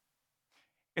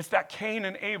 It's that Cain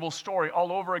and Abel story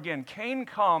all over again. Cain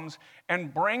comes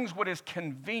and brings what is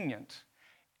convenient.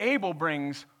 Abel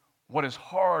brings what is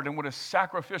hard and what is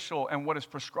sacrificial and what is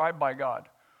prescribed by God.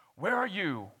 Where are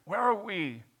you? Where are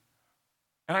we?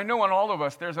 And I know in all of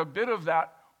us, there's a bit of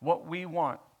that, what we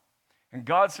want. And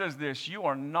God says this, you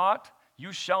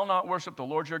shall not worship the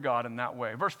Lord your God in that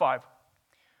way. Verse 5,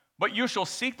 but you shall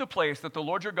seek the place that the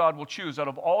Lord your God will choose out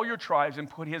of all your tribes and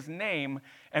put his name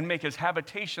and make his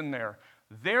habitation there.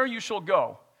 There you shall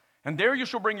go, and there you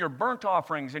shall bring your burnt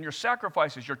offerings and your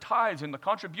sacrifices, your tithes and the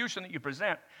contribution that you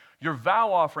present, your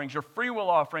vow offerings, your freewill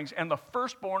offerings, and the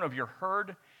firstborn of your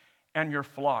herd and your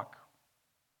flock.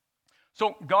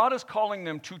 So God is calling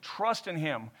them to trust in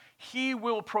him. He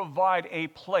will provide a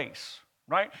place,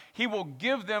 right? He will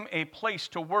give them a place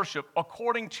to worship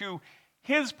according to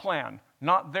his plan,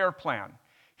 not their plan.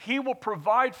 He will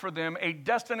provide for them a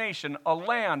destination, a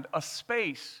land, a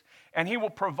space, and he will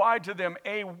provide to them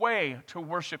a way to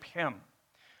worship him.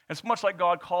 It's much like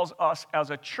God calls us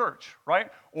as a church,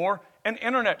 right? Or an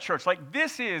internet church. Like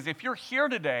this is, if you're here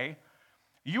today,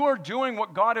 you are doing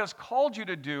what God has called you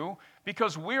to do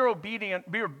because we're obedient,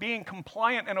 we're being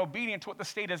compliant and obedient to what the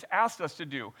state has asked us to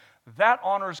do. That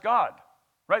honors God,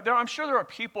 right? I'm sure there are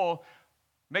people,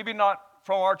 maybe not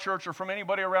from our church or from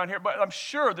anybody around here, but I'm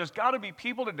sure there's got to be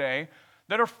people today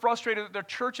that are frustrated that their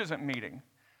church isn't meeting.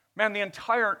 Man, the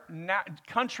entire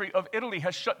country of Italy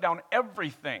has shut down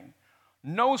everything.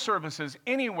 No services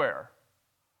anywhere.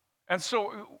 And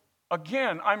so,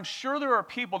 again, I'm sure there are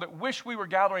people that wish we were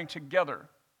gathering together.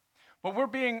 But we're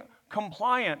being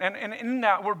compliant. And in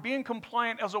that, we're being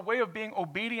compliant as a way of being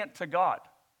obedient to God.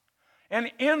 And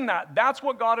in that, that's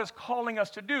what God is calling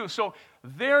us to do. So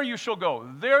there you shall go.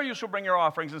 There you shall bring your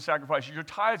offerings and sacrifices, your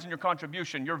tithes and your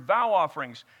contribution, your vow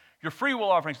offerings, your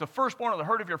freewill offerings, the firstborn of the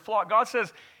herd of your flock. God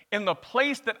says, in the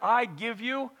place that I give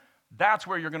you, that's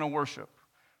where you're going to worship.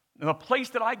 In the place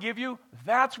that I give you,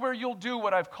 that's where you'll do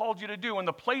what I've called you to do. In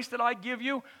the place that I give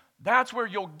you, that's where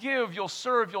you'll give, you'll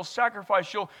serve, you'll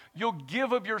sacrifice, you'll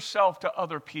give of yourself to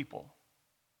other people.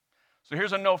 So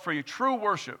here's a note for you. True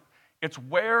worship, it's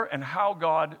where and how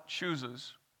God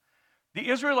chooses. The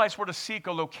Israelites were to seek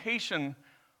a location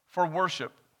for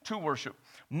worship, to worship,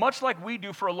 much like we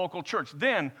do for a local church.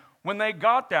 Then, when they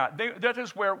got that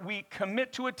is where we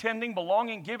commit to attending,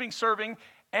 belonging, giving, serving,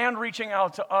 and reaching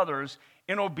out to others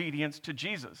in obedience to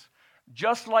Jesus.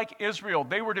 Just like Israel,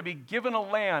 they were to be given a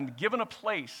land, given a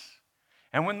place.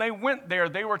 And when they went there,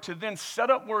 they were to then set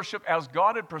up worship as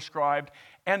God had prescribed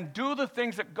and do the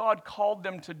things that God called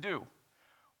them to do.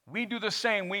 We do the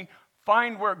same. We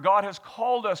find where God has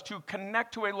called us to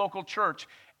connect to a local church,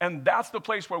 and that's the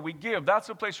place where we give. That's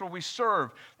the place where we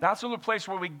serve. That's the place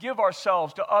where we give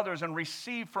ourselves to others and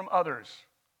receive from others.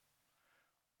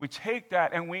 We take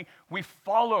that and we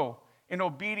follow in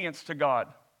obedience to God.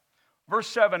 Verse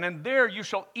 7, and there you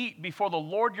shall eat before the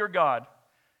Lord your God,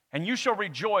 and you shall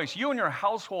rejoice, you and your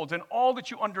households, in all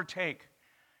that you undertake,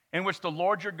 in which the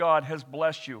Lord your God has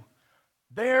blessed you.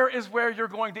 There is where you're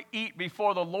going to eat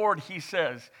before the Lord, he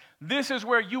says. This is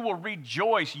where you will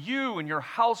rejoice, you and your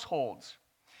households.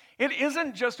 It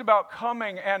isn't just about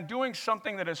coming and doing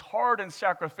something that is hard and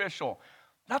sacrificial.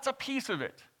 That's a piece of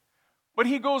it. But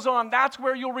he goes on, that's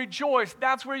where you'll rejoice,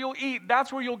 that's where you'll eat,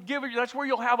 that's where you'll give, that's where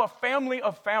you'll have a family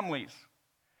of families.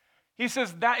 He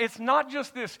says that it's not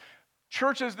just this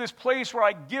church is this place where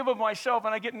I give of myself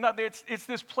and I get nothing. It's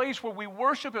this place where we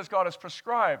worship as God has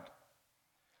prescribed.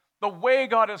 The way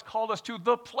God has called us to,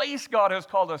 the place God has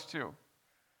called us to.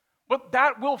 But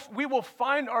we will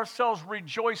find ourselves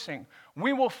rejoicing.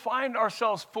 We will find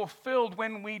ourselves fulfilled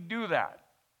when we do that.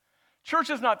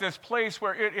 Church is not this place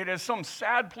where it is some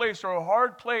sad place or a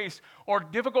hard place or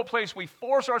difficult place we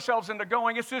force ourselves into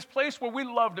going. It's this place where we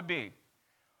love to be.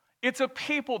 It's a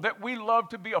people that we love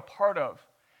to be a part of.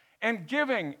 And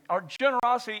giving, our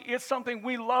generosity, it's something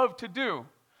we love to do.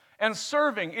 And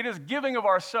serving, it is giving of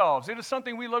ourselves. It is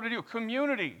something we love to do.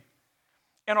 Community,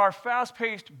 In our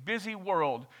fast-paced, busy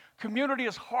world, community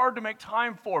is hard to make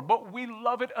time for, but we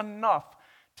love it enough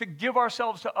to give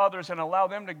ourselves to others and allow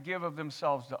them to give of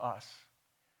themselves to us.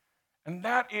 And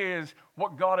that is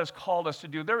what God has called us to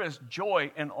do. There is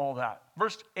joy in all that.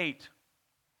 Verse 8,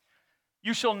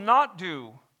 you shall not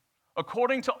do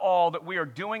according to all that we are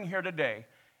doing here today,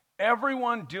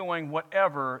 everyone doing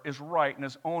whatever is right in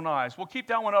his own eyes. We'll keep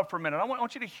that one up for a minute. I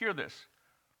want you to hear this.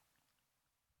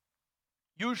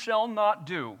 You shall not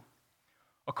do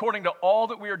according to all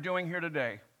that we are doing here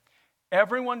today,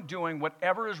 everyone doing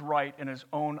whatever is right in his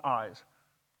own eyes.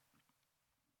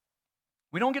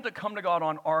 We don't get to come to God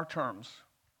on our terms.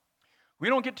 We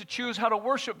don't get to choose how to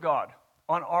worship God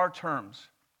on our terms.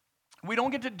 We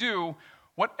don't get to do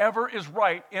whatever is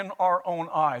right in our own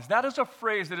eyes. That is a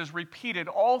phrase that is repeated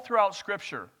all throughout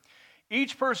Scripture.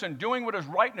 Each person doing what is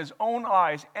right in his own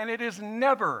eyes, and it is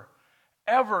never,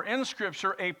 ever in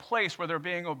Scripture a place where they're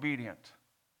being obedient.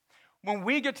 When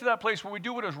we get to that place where we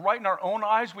do what is right in our own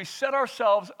eyes, we set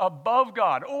ourselves above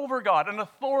God, over God, an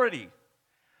authority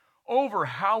over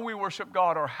how we worship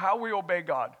God or how we obey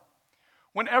God.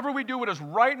 Whenever we do what is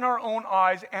right in our own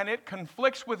eyes and it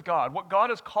conflicts with God, what God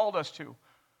has called us to,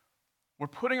 we're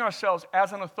putting ourselves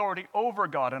as an authority over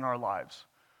God in our lives.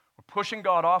 We're pushing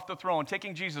God off the throne,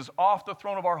 taking Jesus off the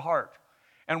throne of our heart,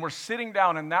 and we're sitting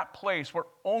down in that place where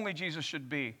only Jesus should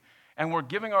be, and we're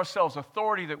giving ourselves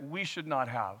authority that we should not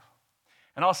have.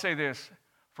 And I'll say this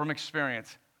from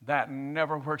experience, that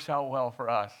never works out well for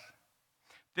us.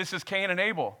 This is Cain and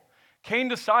Abel. Cain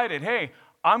decided, hey,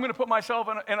 I'm going to put myself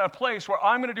in a place where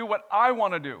I'm going to do what I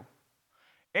want to do.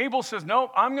 Abel says,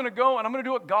 no, I'm going to go and I'm going to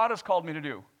do what God has called me to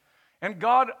do. And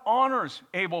God honors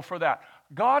Abel for that.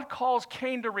 God calls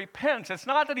Cain to repent. It's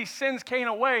not that he sends Cain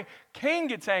away. Cain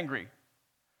gets angry.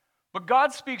 But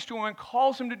God speaks to him and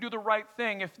calls him to do the right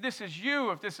thing. If this is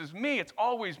you, if this is me, it's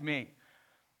always me.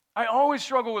 I always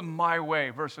struggle with my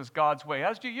way versus God's way,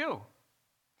 as do you.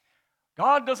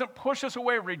 God doesn't push us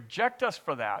away, reject us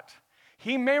for that.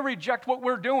 He may reject what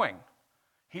we're doing.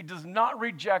 He does not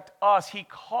reject us. He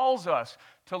calls us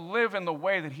to live in the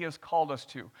way that he has called us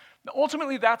to. Now,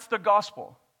 ultimately, that's the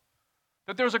gospel.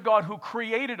 That there's a God who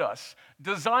created us,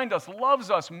 designed us,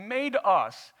 loves us,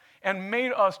 and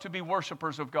made us to be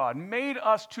worshipers of God, made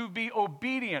us to be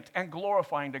obedient and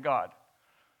glorifying to God.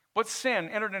 But sin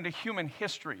entered into human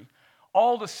history.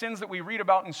 All the sins that we read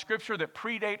about in Scripture that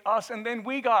predate us, and then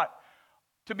we got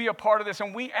to be a part of this,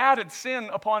 and we added sin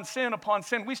upon sin upon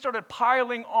sin. We started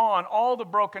piling on all the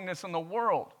brokenness in the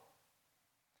world.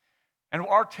 And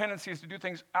our tendency is to do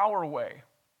things our way.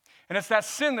 And it's that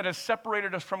sin that has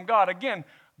separated us from God. Again,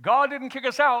 God didn't kick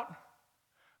us out.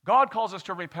 God calls us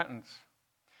to repentance.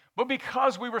 But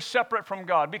because we were separate from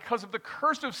God, because of the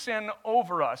curse of sin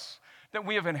over us that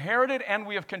we have inherited and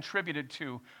we have contributed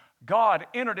to, God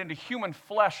entered into human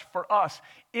flesh for us.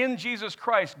 In Jesus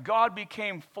Christ, God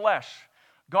became flesh.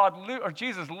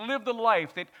 Jesus lived the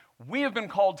life that we have been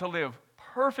called to live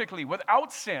perfectly,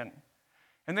 without sin.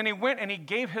 And then he went and he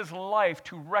gave his life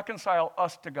to reconcile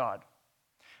us to God.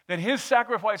 That his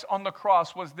sacrifice on the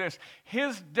cross was this.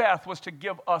 His death was to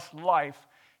give us life.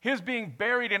 His being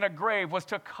buried in a grave was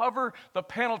to cover the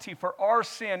penalty for our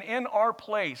sin in our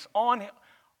place. On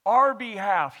our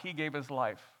behalf, he gave his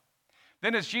life.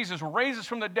 Then as Jesus raises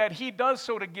from the dead, he does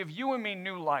so to give you and me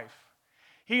new life.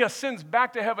 He ascends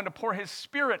back to heaven to pour his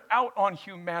Spirit out on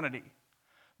humanity,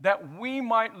 that we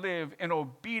might live in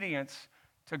obedience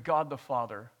to God the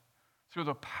Father through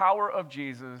the power of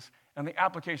Jesus and the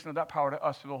application of that power to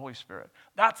us through the Holy Spirit.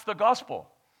 That's the gospel.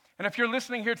 And if you're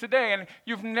listening here today and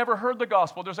you've never heard the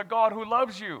gospel, there's a God who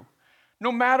loves you.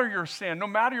 No matter your sin, no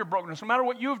matter your brokenness, no matter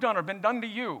what you've done or been done to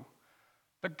you,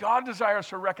 that God desires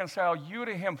to reconcile you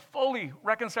to him, fully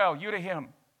reconcile you to him.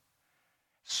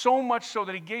 So much so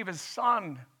that he gave his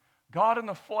son, God in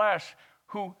the flesh,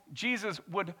 who Jesus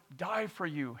would die for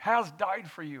you, has died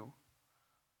for you.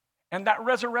 And that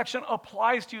resurrection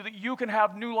applies to you, that you can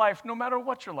have new life no matter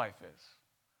what your life is.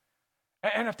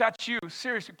 And if that's you,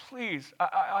 seriously, please,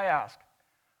 I ask,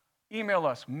 email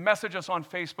us, message us on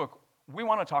Facebook. We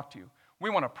want to talk to you. We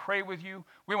want to pray with you.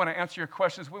 We want to answer your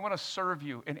questions. We want to serve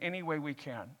you in any way we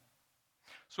can.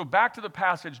 So back to the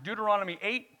passage, Deuteronomy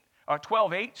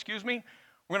 12:8.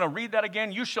 We're going to read that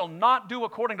again. You shall not do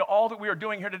according to all that we are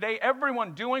doing here today,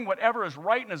 everyone doing whatever is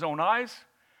right in his own eyes.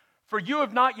 For you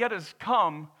have not yet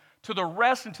come to the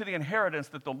rest and to the inheritance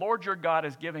that the Lord your God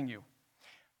is giving you.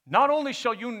 Not only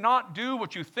shall you not do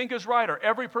what you think is right, or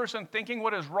every person thinking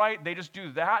what is right, they just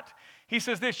do that. He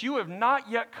says this, you have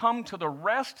not yet come to the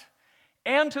rest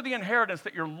and to the inheritance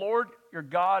that your Lord, your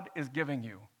God, is giving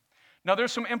you. Now,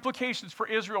 there's some implications for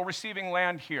Israel receiving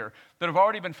land here that have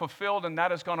already been fulfilled, and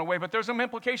that has gone away. But there's some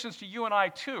implications to you and I,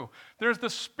 too. There's the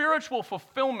spiritual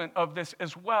fulfillment of this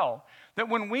as well. That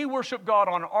when we worship God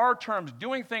on our terms,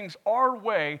 doing things our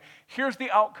way, here's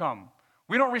the outcome.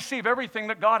 We don't receive everything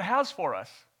that God has for us.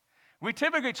 We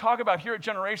typically talk about here at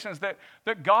Generations that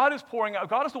God is pouring out.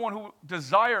 God is the one who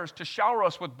desires to shower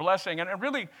us with blessing. And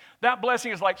really, that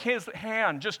blessing is like His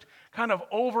hand just kind of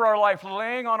over our life,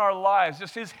 laying on our lives.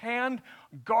 Just His hand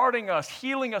guarding us,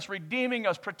 healing us, redeeming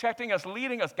us, protecting us,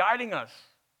 leading us, guiding us.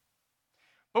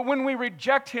 But when we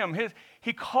reject Him,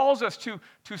 He calls us to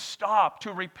stop,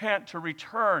 to repent, to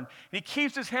return. And He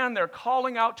keeps His hand there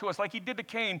calling out to us like He did to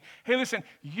Cain. Hey, listen,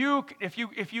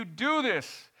 if you do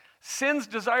this, sin's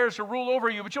desires to rule over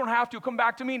you, but you don't have to. Come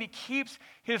back to me. And He keeps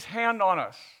His hand on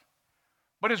us.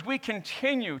 But as we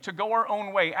continue to go our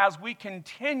own way, as we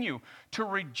continue to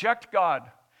reject God,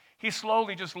 He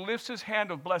slowly just lifts His hand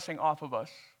of blessing off of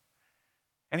us.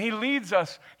 And He leaves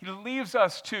us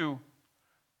to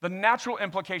the natural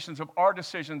implications of our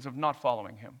decisions of not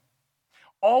following Him.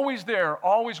 Always there,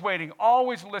 always waiting,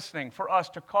 always listening for us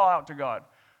to call out to God.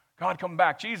 God, come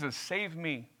back. Jesus, save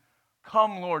me.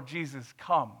 Come, Lord Jesus,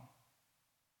 come.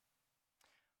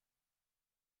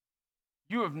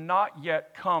 You have not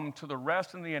yet come to the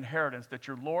rest and the inheritance that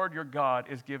your Lord, your God,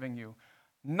 is giving you.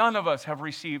 None of us have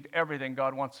received everything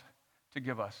God wants to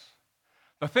give us.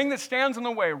 The thing that stands in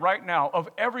the way right now of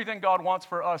everything God wants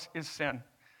for us is sin.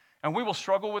 And we will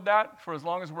struggle with that for as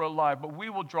long as we're alive, but we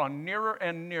will draw nearer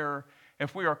and nearer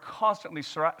if we are constantly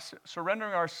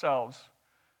surrendering ourselves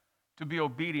to be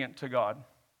obedient to God.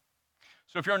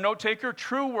 So if you're a note taker,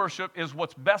 true worship is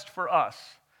what's best for us.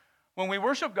 When we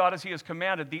worship God as He has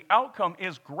commanded, the outcome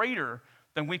is greater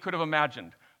than we could have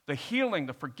imagined. The healing,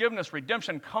 the forgiveness,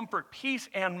 redemption, comfort, peace,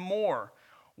 and more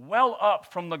well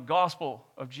up from the gospel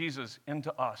of Jesus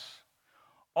into us.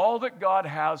 All that God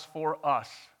has for us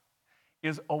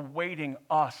is awaiting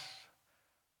us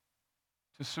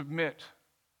to submit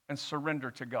and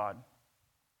surrender to God.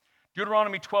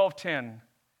 Deuteronomy 12:10.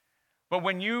 But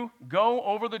when you go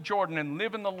over the Jordan and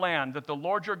live in the land that the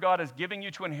Lord your God is giving you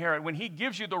to inherit, when He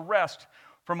gives you the rest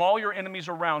from all your enemies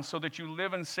around so that you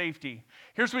live in safety,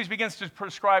 here's what He begins to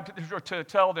prescribe to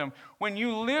tell them. When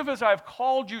you live as I've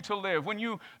called you to live, when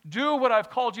you do what I've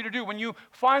called you to do, when you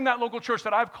find that local church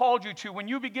that I've called you to, when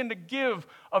you begin to give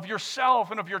of yourself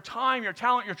and of your time, your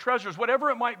talent, your treasures, whatever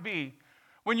it might be,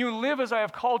 when you live as I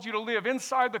have called you to live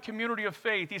inside the community of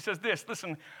faith, He says this,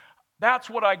 listen,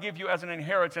 that's what I give you as an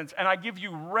inheritance, and I give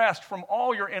you rest from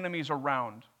all your enemies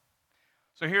around.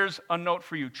 So here's a note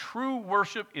for you. True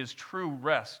worship is true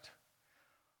rest.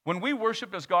 When we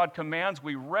worship as God commands,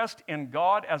 we rest in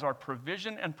God as our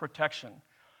provision and protection.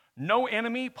 No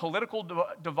enemy, political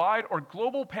divide, or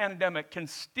global pandemic can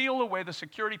steal away the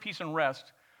security, peace, and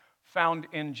rest found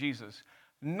in Jesus.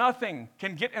 Nothing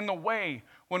can get in the way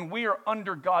when we are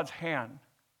under God's hand.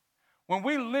 When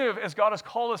we live as God has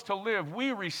called us to live,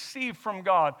 we receive from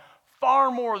God far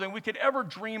more than we could ever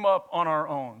dream up on our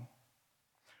own.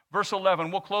 Verse 11,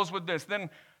 we'll close with this. Then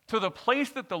to the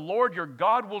place that the Lord your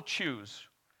God will choose,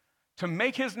 to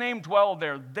make His name dwell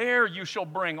there you shall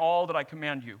bring all that I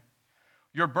command you.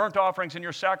 Your burnt offerings and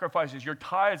your sacrifices, your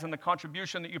tithes and the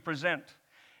contribution that you present,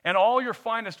 and all your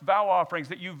finest vow offerings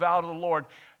that you vow to the Lord.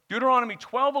 Deuteronomy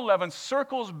 12:11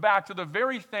 circles back to the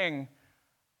very thing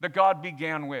that God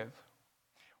began with.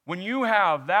 When you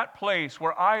have that place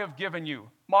where I have given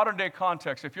you, modern day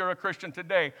context, if you're a Christian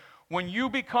today, when you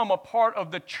become a part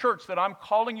of the church that I'm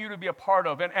calling you to be a part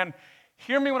of, and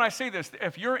hear me when I say this,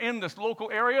 if you're in this local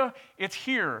area, it's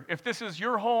here. If this is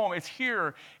your home, it's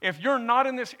here. If you're not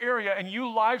in this area and you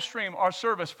live stream our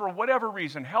service for whatever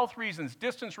reason, health reasons,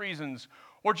 distance reasons,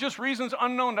 or just reasons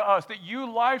unknown to us, that you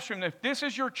live stream, if this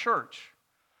is your church,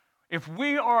 if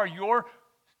we are your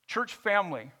church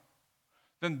family,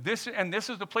 then this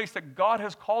is the place that God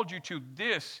has called you to.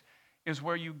 This is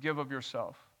where you give of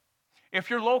yourself.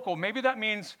 If you're local, maybe that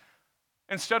means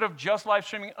instead of just live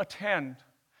streaming, attend.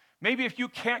 Maybe if you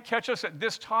can't catch us at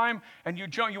this time and you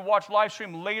watch live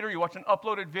stream later, you watch an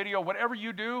uploaded video, whatever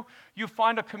you do, you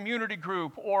find a community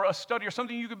group or a study or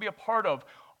something you could be a part of.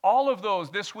 All of those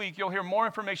this week, you'll hear more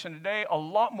information today, a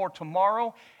lot more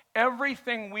tomorrow.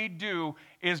 Everything we do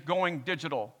is going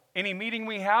digital. Any meeting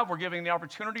we have, we're giving the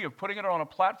opportunity of putting it on a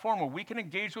platform where we can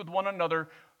engage with one another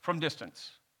from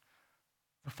distance.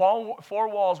 The four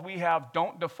walls we have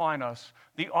don't define us.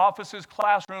 The offices,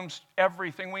 classrooms,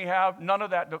 everything we have, none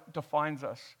of that defines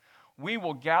us. We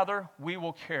will gather, we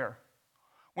will care.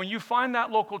 When you find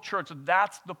that local church,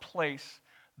 that's the place.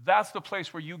 That's the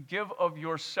place where you give of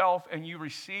yourself and you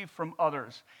receive from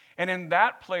others. And in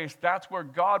that place, that's where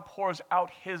God pours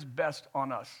out his best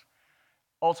on us.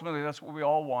 Ultimately, that's what we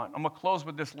all want. I'm going to close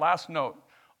with this last note.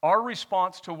 Our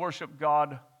response is to worship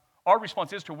God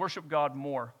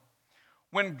more.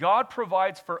 When God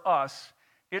provides for us,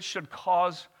 it should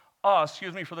cause us,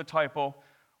 for the typo,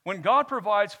 when God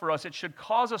provides for us, it should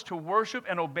cause us to worship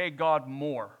and obey God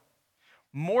more.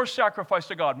 More sacrifice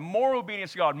to God, more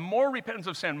obedience to God, more repentance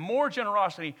of sin, more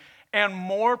generosity, and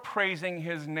more praising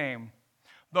his name.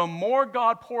 The more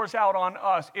God pours out on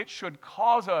us, it should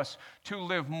cause us to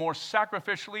live more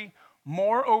sacrificially,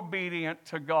 more obedient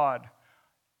to God.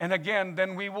 And again,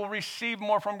 then we will receive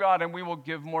more from God and we will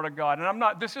give more to God. And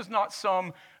this is not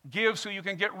some give so you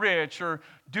can get rich or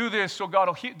do this so God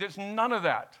will heal. There's none of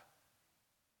that.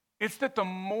 It's that the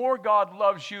more God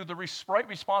loves you, the right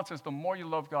response is the more you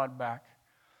love God back.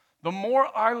 The more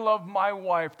I love my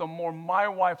wife, the more my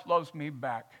wife loves me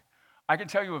back. I can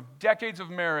tell you of decades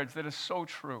of marriage that is so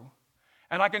true.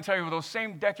 And I can tell you of those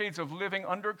same decades of living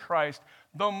under Christ,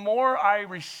 the more I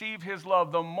receive his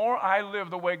love, the more I live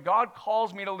the way God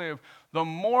calls me to live, the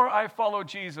more I follow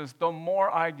Jesus, the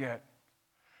more I get.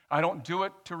 I don't do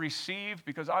it to receive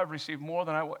because I've received more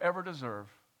than I will ever deserve.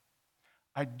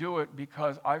 I do it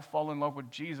because I fall in love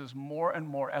with Jesus more and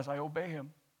more as I obey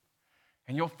him.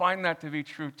 And you'll find that to be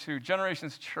true too.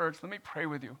 Generations Church, let me pray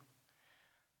with you.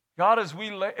 God, as we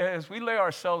lay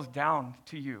ourselves down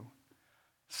to you,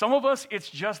 some of us, it's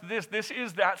just this. This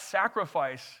is that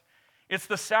sacrifice. It's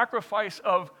the sacrifice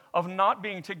of not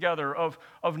being together, of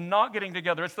not getting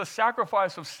together. It's the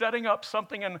sacrifice of setting up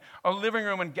something in a living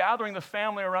room and gathering the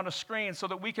family around a screen so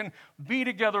that we can be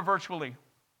together virtually.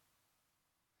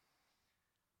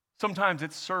 Sometimes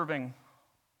it's serving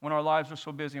when our lives are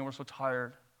so busy and we're so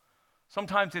tired.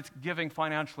 Sometimes it's giving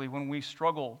financially when we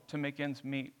struggle to make ends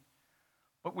meet.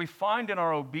 But we find in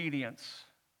our obedience,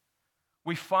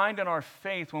 we find in our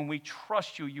faith when we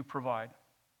trust you, you provide.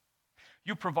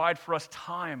 You provide for us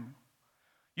time.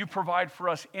 You provide for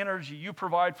us energy. You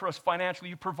provide for us financially.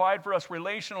 You provide for us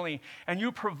relationally. And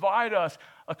you provide us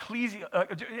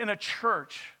in a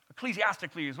church.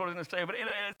 Ecclesiastically is what I was going to say, but in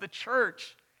the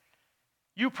church,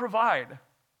 you provide.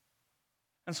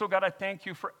 And so, God, I thank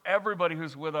you for everybody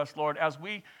who's with us, Lord, as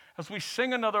we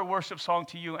sing another worship song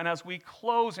to you and as we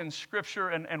close in scripture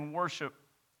and worship,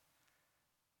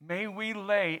 may we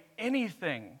lay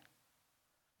anything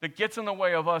that gets in the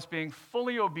way of us being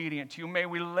fully obedient to you, may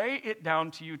we lay it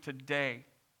down to you today.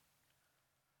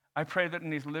 I pray that in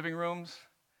these living rooms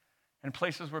and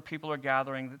places where people are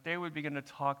gathering, that they would begin to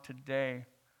talk today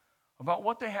about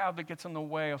what they have that gets in the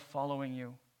way of following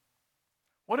you.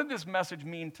 What did this message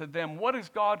mean to them? What is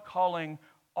God calling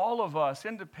all of us,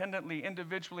 independently,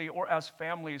 individually, or as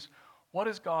families? What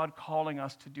is God calling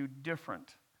us to do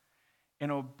different in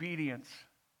obedience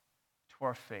to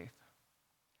our faith?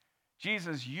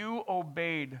 Jesus, you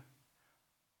obeyed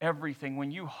everything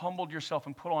when you humbled yourself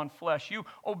and put on flesh. You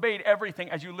obeyed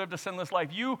everything as you lived a sinless life.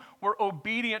 You were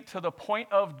obedient to the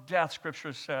point of death,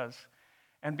 Scripture says.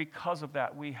 And because of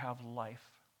that, we have life.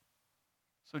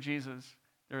 So Jesus,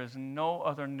 there is no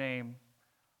other name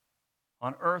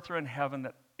on earth or in heaven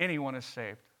that anyone is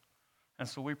saved. And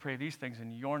so we pray these things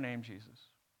in your name, Jesus.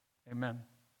 Amen.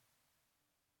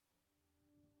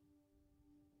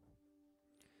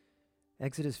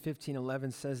 Exodus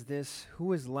 15:11 says this,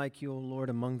 "Who is like you, O Lord,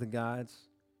 among the gods?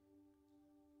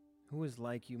 Who is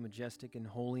like you, majestic in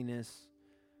holiness,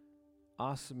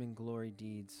 awesome in glory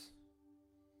deeds,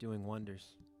 doing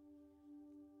wonders?"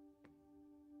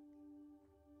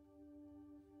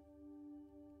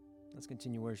 Let's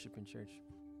continue worshiping, church.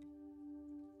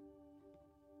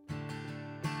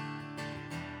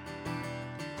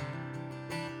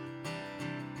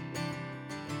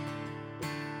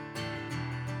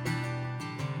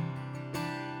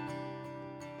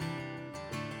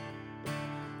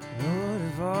 Lord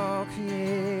of all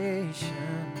creations,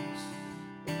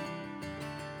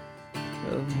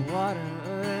 of water,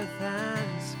 earth,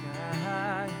 and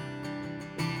sky,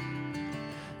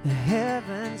 the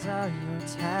heavens are your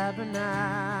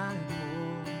tabernacle.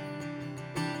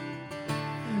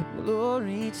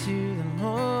 Glory to the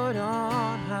Lord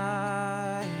on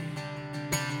high.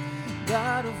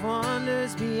 God of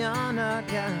wonders beyond our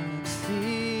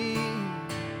galaxy,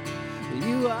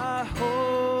 you are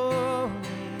holy,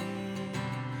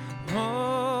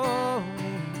 holy.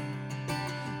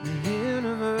 The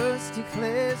universe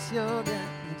declares your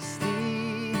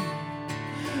majesty.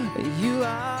 You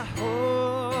are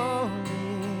holy,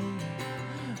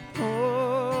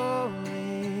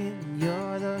 holy.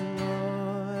 You're the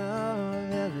Lord of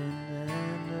heaven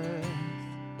and earth.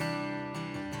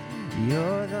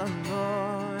 You're the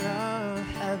Lord of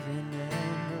heaven and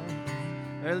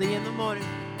earth. Early in the morning.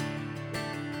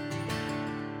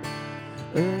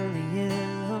 Early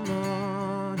in the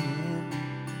morning,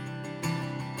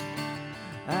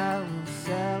 I will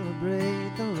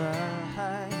celebrate the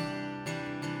light.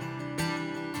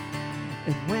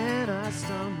 And when I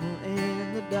stumble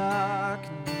in the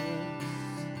darkness,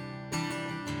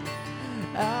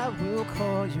 I will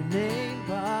call your name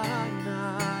by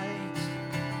night.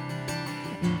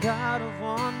 And God of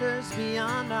wonders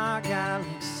beyond our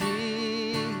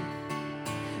galaxy,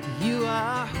 you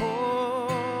are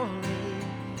holy,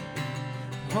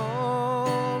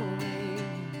 holy.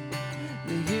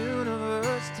 The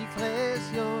universe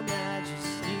declares your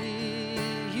majesty.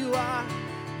 You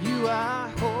are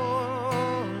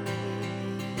holy,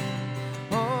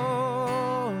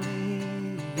 holy.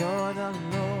 You're the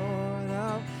Lord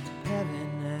of heaven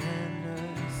and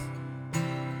earth.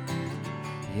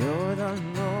 You're the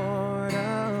Lord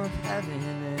of heaven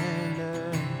and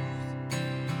earth.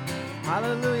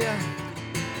 Hallelujah.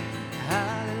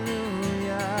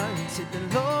 Hallelujah to the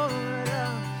Lord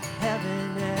of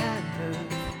heaven and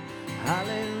earth.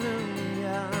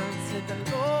 Hallelujah to the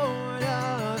Lord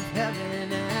of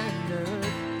heaven and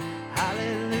earth.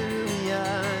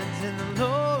 Hallelujah to the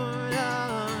Lord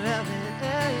of heaven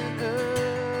and earth.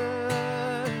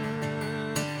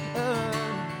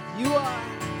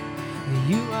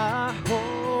 You are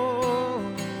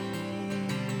holy,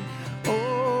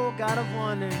 oh God of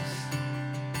wonders.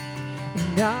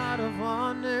 God of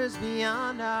wonders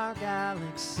beyond our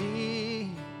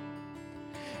galaxy,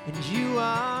 and you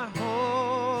are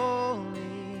holy,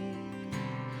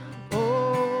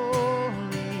 holy,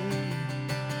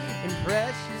 and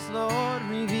precious Lord,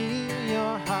 reveal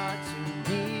your heart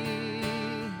to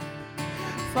me,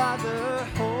 Father,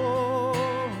 holy,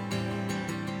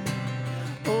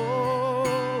 holy,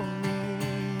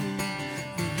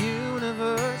 the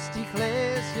universe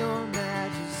declares your majesty.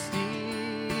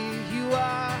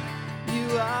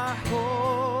 You are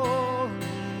holy.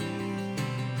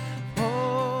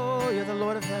 Oh, you're the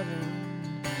Lord of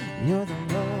heaven. You're the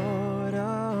Lord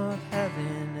of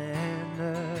heaven and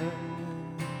earth.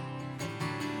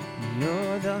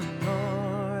 You're the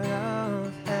Lord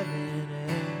of heaven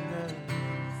and earth.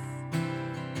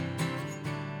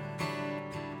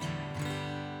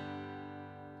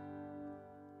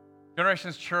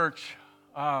 Generations Church,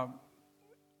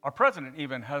 our president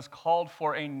even has called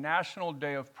for a national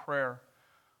day of prayer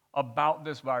about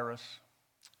this virus.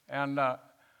 And I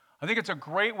think it's a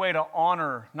great way to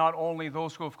honor not only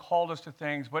those who have called us to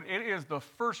things, but it is the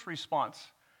first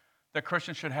response that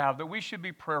Christians should have, that we should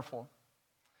be prayerful.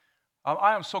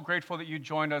 I am so grateful that you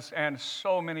joined us, and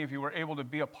so many of you were able to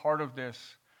be a part of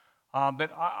this.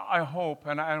 That I hope,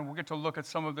 and we'll get to look at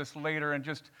some of this later and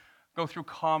just go through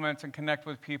comments and connect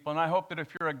with people. And I hope that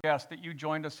if you're a guest, that you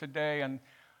joined us today and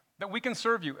that we can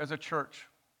serve you as a church.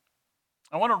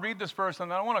 I want to read this verse,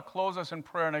 and I want to close us in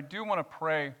prayer, and I do want to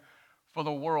pray for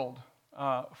the world,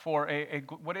 for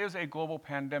what is a global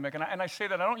pandemic. And I say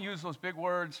that I don't use those big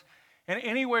words in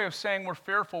any way of saying we're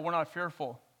fearful. We're not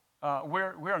fearful.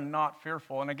 We're not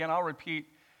fearful. And again, I'll repeat,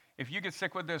 if you get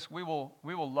sick with this, we will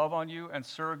love on you and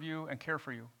serve you and care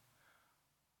for you.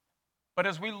 But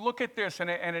as we look at this, and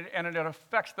it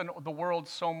affects the world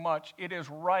so much, it is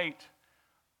right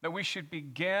that we should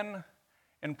begin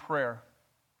in prayer.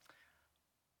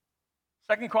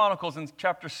 2 Chronicles in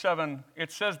chapter 7,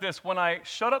 it says this: when I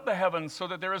shut up the heavens so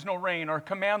that there is no rain, or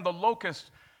command the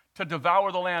locust to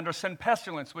devour the land, or send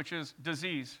pestilence, which is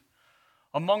disease,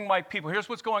 among my people. Here's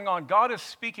what's going on. God is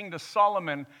speaking to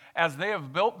Solomon as they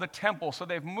have built the temple. So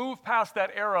they've moved past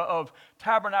that era of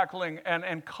tabernacling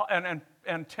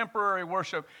and temporary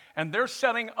worship. And they're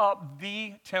setting up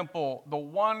the temple, the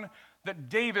one that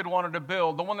David wanted to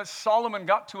build, the one that Solomon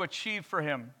got to achieve for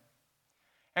him.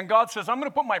 And God says, I'm going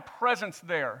to put my presence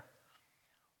there.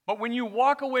 But when you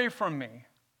walk away from me,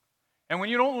 and when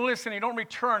you don't listen, you don't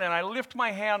return, and I lift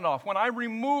my hand off, when I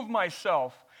remove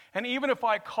myself, and even if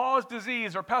I cause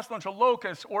disease or pestilential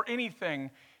locusts or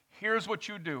anything, here's what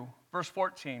you do. Verse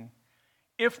 14.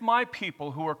 If my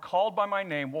people who are called by my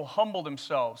name will humble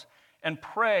themselves and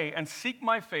pray and seek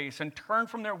my face and turn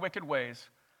from their wicked ways,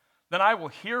 then I will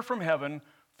hear from heaven,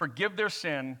 forgive their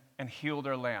sin, and heal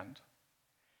their land.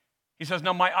 He says,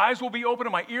 now my eyes will be open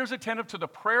and my ears attentive to the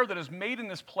prayer that is made in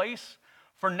this place.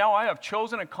 For now I have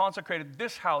chosen and consecrated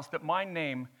this house that my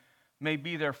name may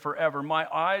be there forever. My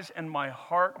eyes and my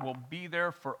heart will be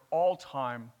there for all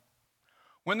time.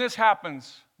 When this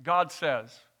happens, God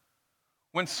says,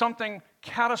 when something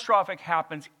catastrophic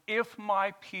happens, if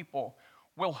my people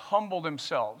will humble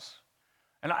themselves,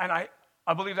 and I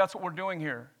believe that's what we're doing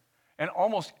here, And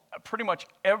almost pretty much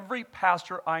every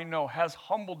pastor I know has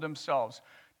humbled themselves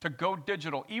to go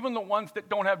digital. Even the ones that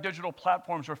don't have digital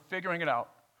platforms are figuring it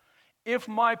out. If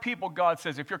my people, God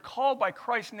says, if you're called by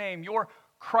Christ's name, you're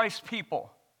Christ's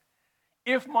people.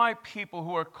 If my people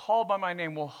who are called by my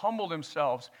name will humble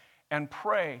themselves and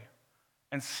pray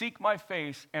and seek my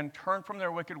face and turn from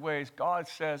their wicked ways, God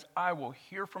says, I will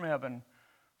hear from heaven,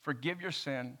 forgive your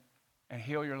sin, and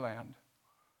heal your land.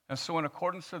 And so in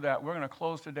accordance to that, we're going to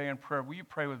close today in prayer. Will you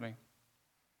pray with me?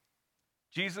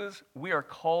 Jesus, we are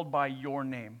called by your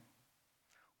name.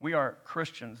 We are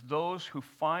Christians, those who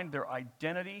find their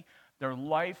identity, their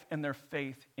life, and their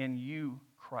faith in you,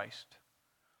 Christ,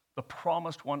 the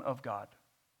promised one of God.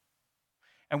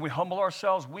 And we humble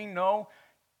ourselves. We know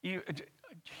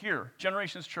here,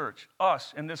 Generations Church,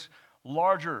 us in this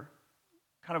larger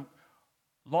kind of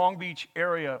Long Beach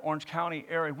area, Orange County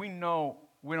area, we know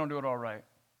we don't do it all right.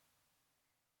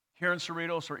 Here in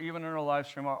Cerritos or even in our live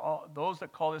stream, those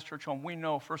that call this church home, we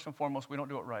know first and foremost we don't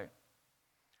do it right.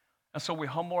 And so we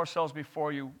humble ourselves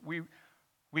before you.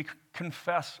 We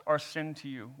confess our sin to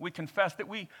you. We confess that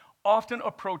we often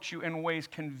approach you in ways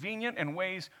convenient and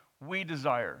ways we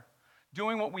desire,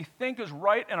 doing what we think is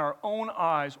right in our own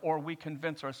eyes or we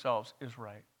convince ourselves is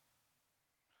right.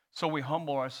 So we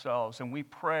humble ourselves and we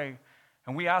pray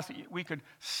and we ask that we could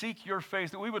seek your face,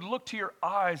 that we would look to your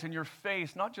eyes and your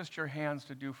face, not just your hands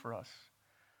to do for us,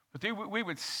 but that we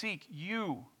would seek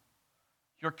you,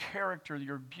 your character,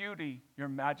 your beauty, your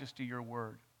majesty, your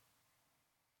word.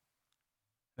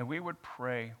 That we would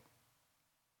pray.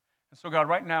 And so, God,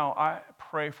 right now, I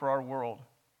pray for our world.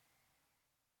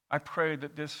 I pray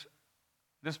that this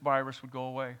virus would go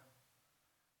away.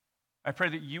 I pray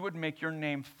that you would make your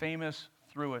name famous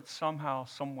through it somehow,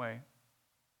 some way.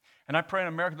 And I pray in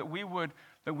America that we would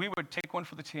take one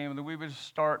for the team, and that we would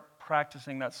start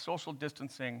practicing that social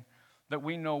distancing that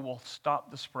we know will stop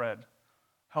the spread.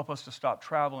 Help us to stop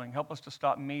traveling. Help us to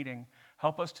stop meeting.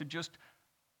 Help us to just,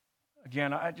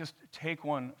 again, I just take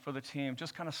one for the team.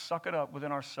 Just kind of suck it up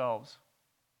within ourselves.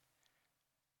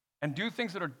 And do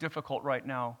things that are difficult right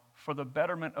now for the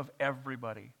betterment of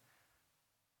everybody.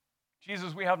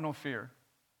 Jesus, we have no fear.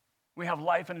 We have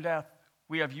life and death.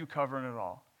 We have you covering it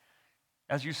all.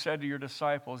 As you said to your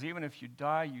disciples, even if you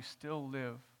die, you still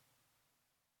live.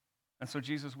 And so,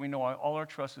 Jesus, we know all our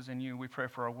trust is in you. We pray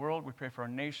for our world. We pray for our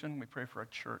nation. We pray for our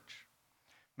church.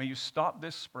 May you stop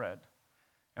this spread,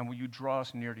 and will you draw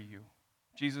us near to you?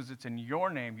 Jesus, it's in your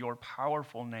name, your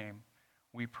powerful name,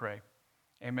 we pray.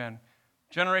 Amen.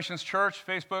 Generations Church,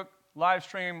 Facebook, live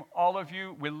stream, all of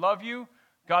you, we love you.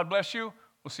 God bless you.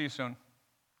 We'll see you soon.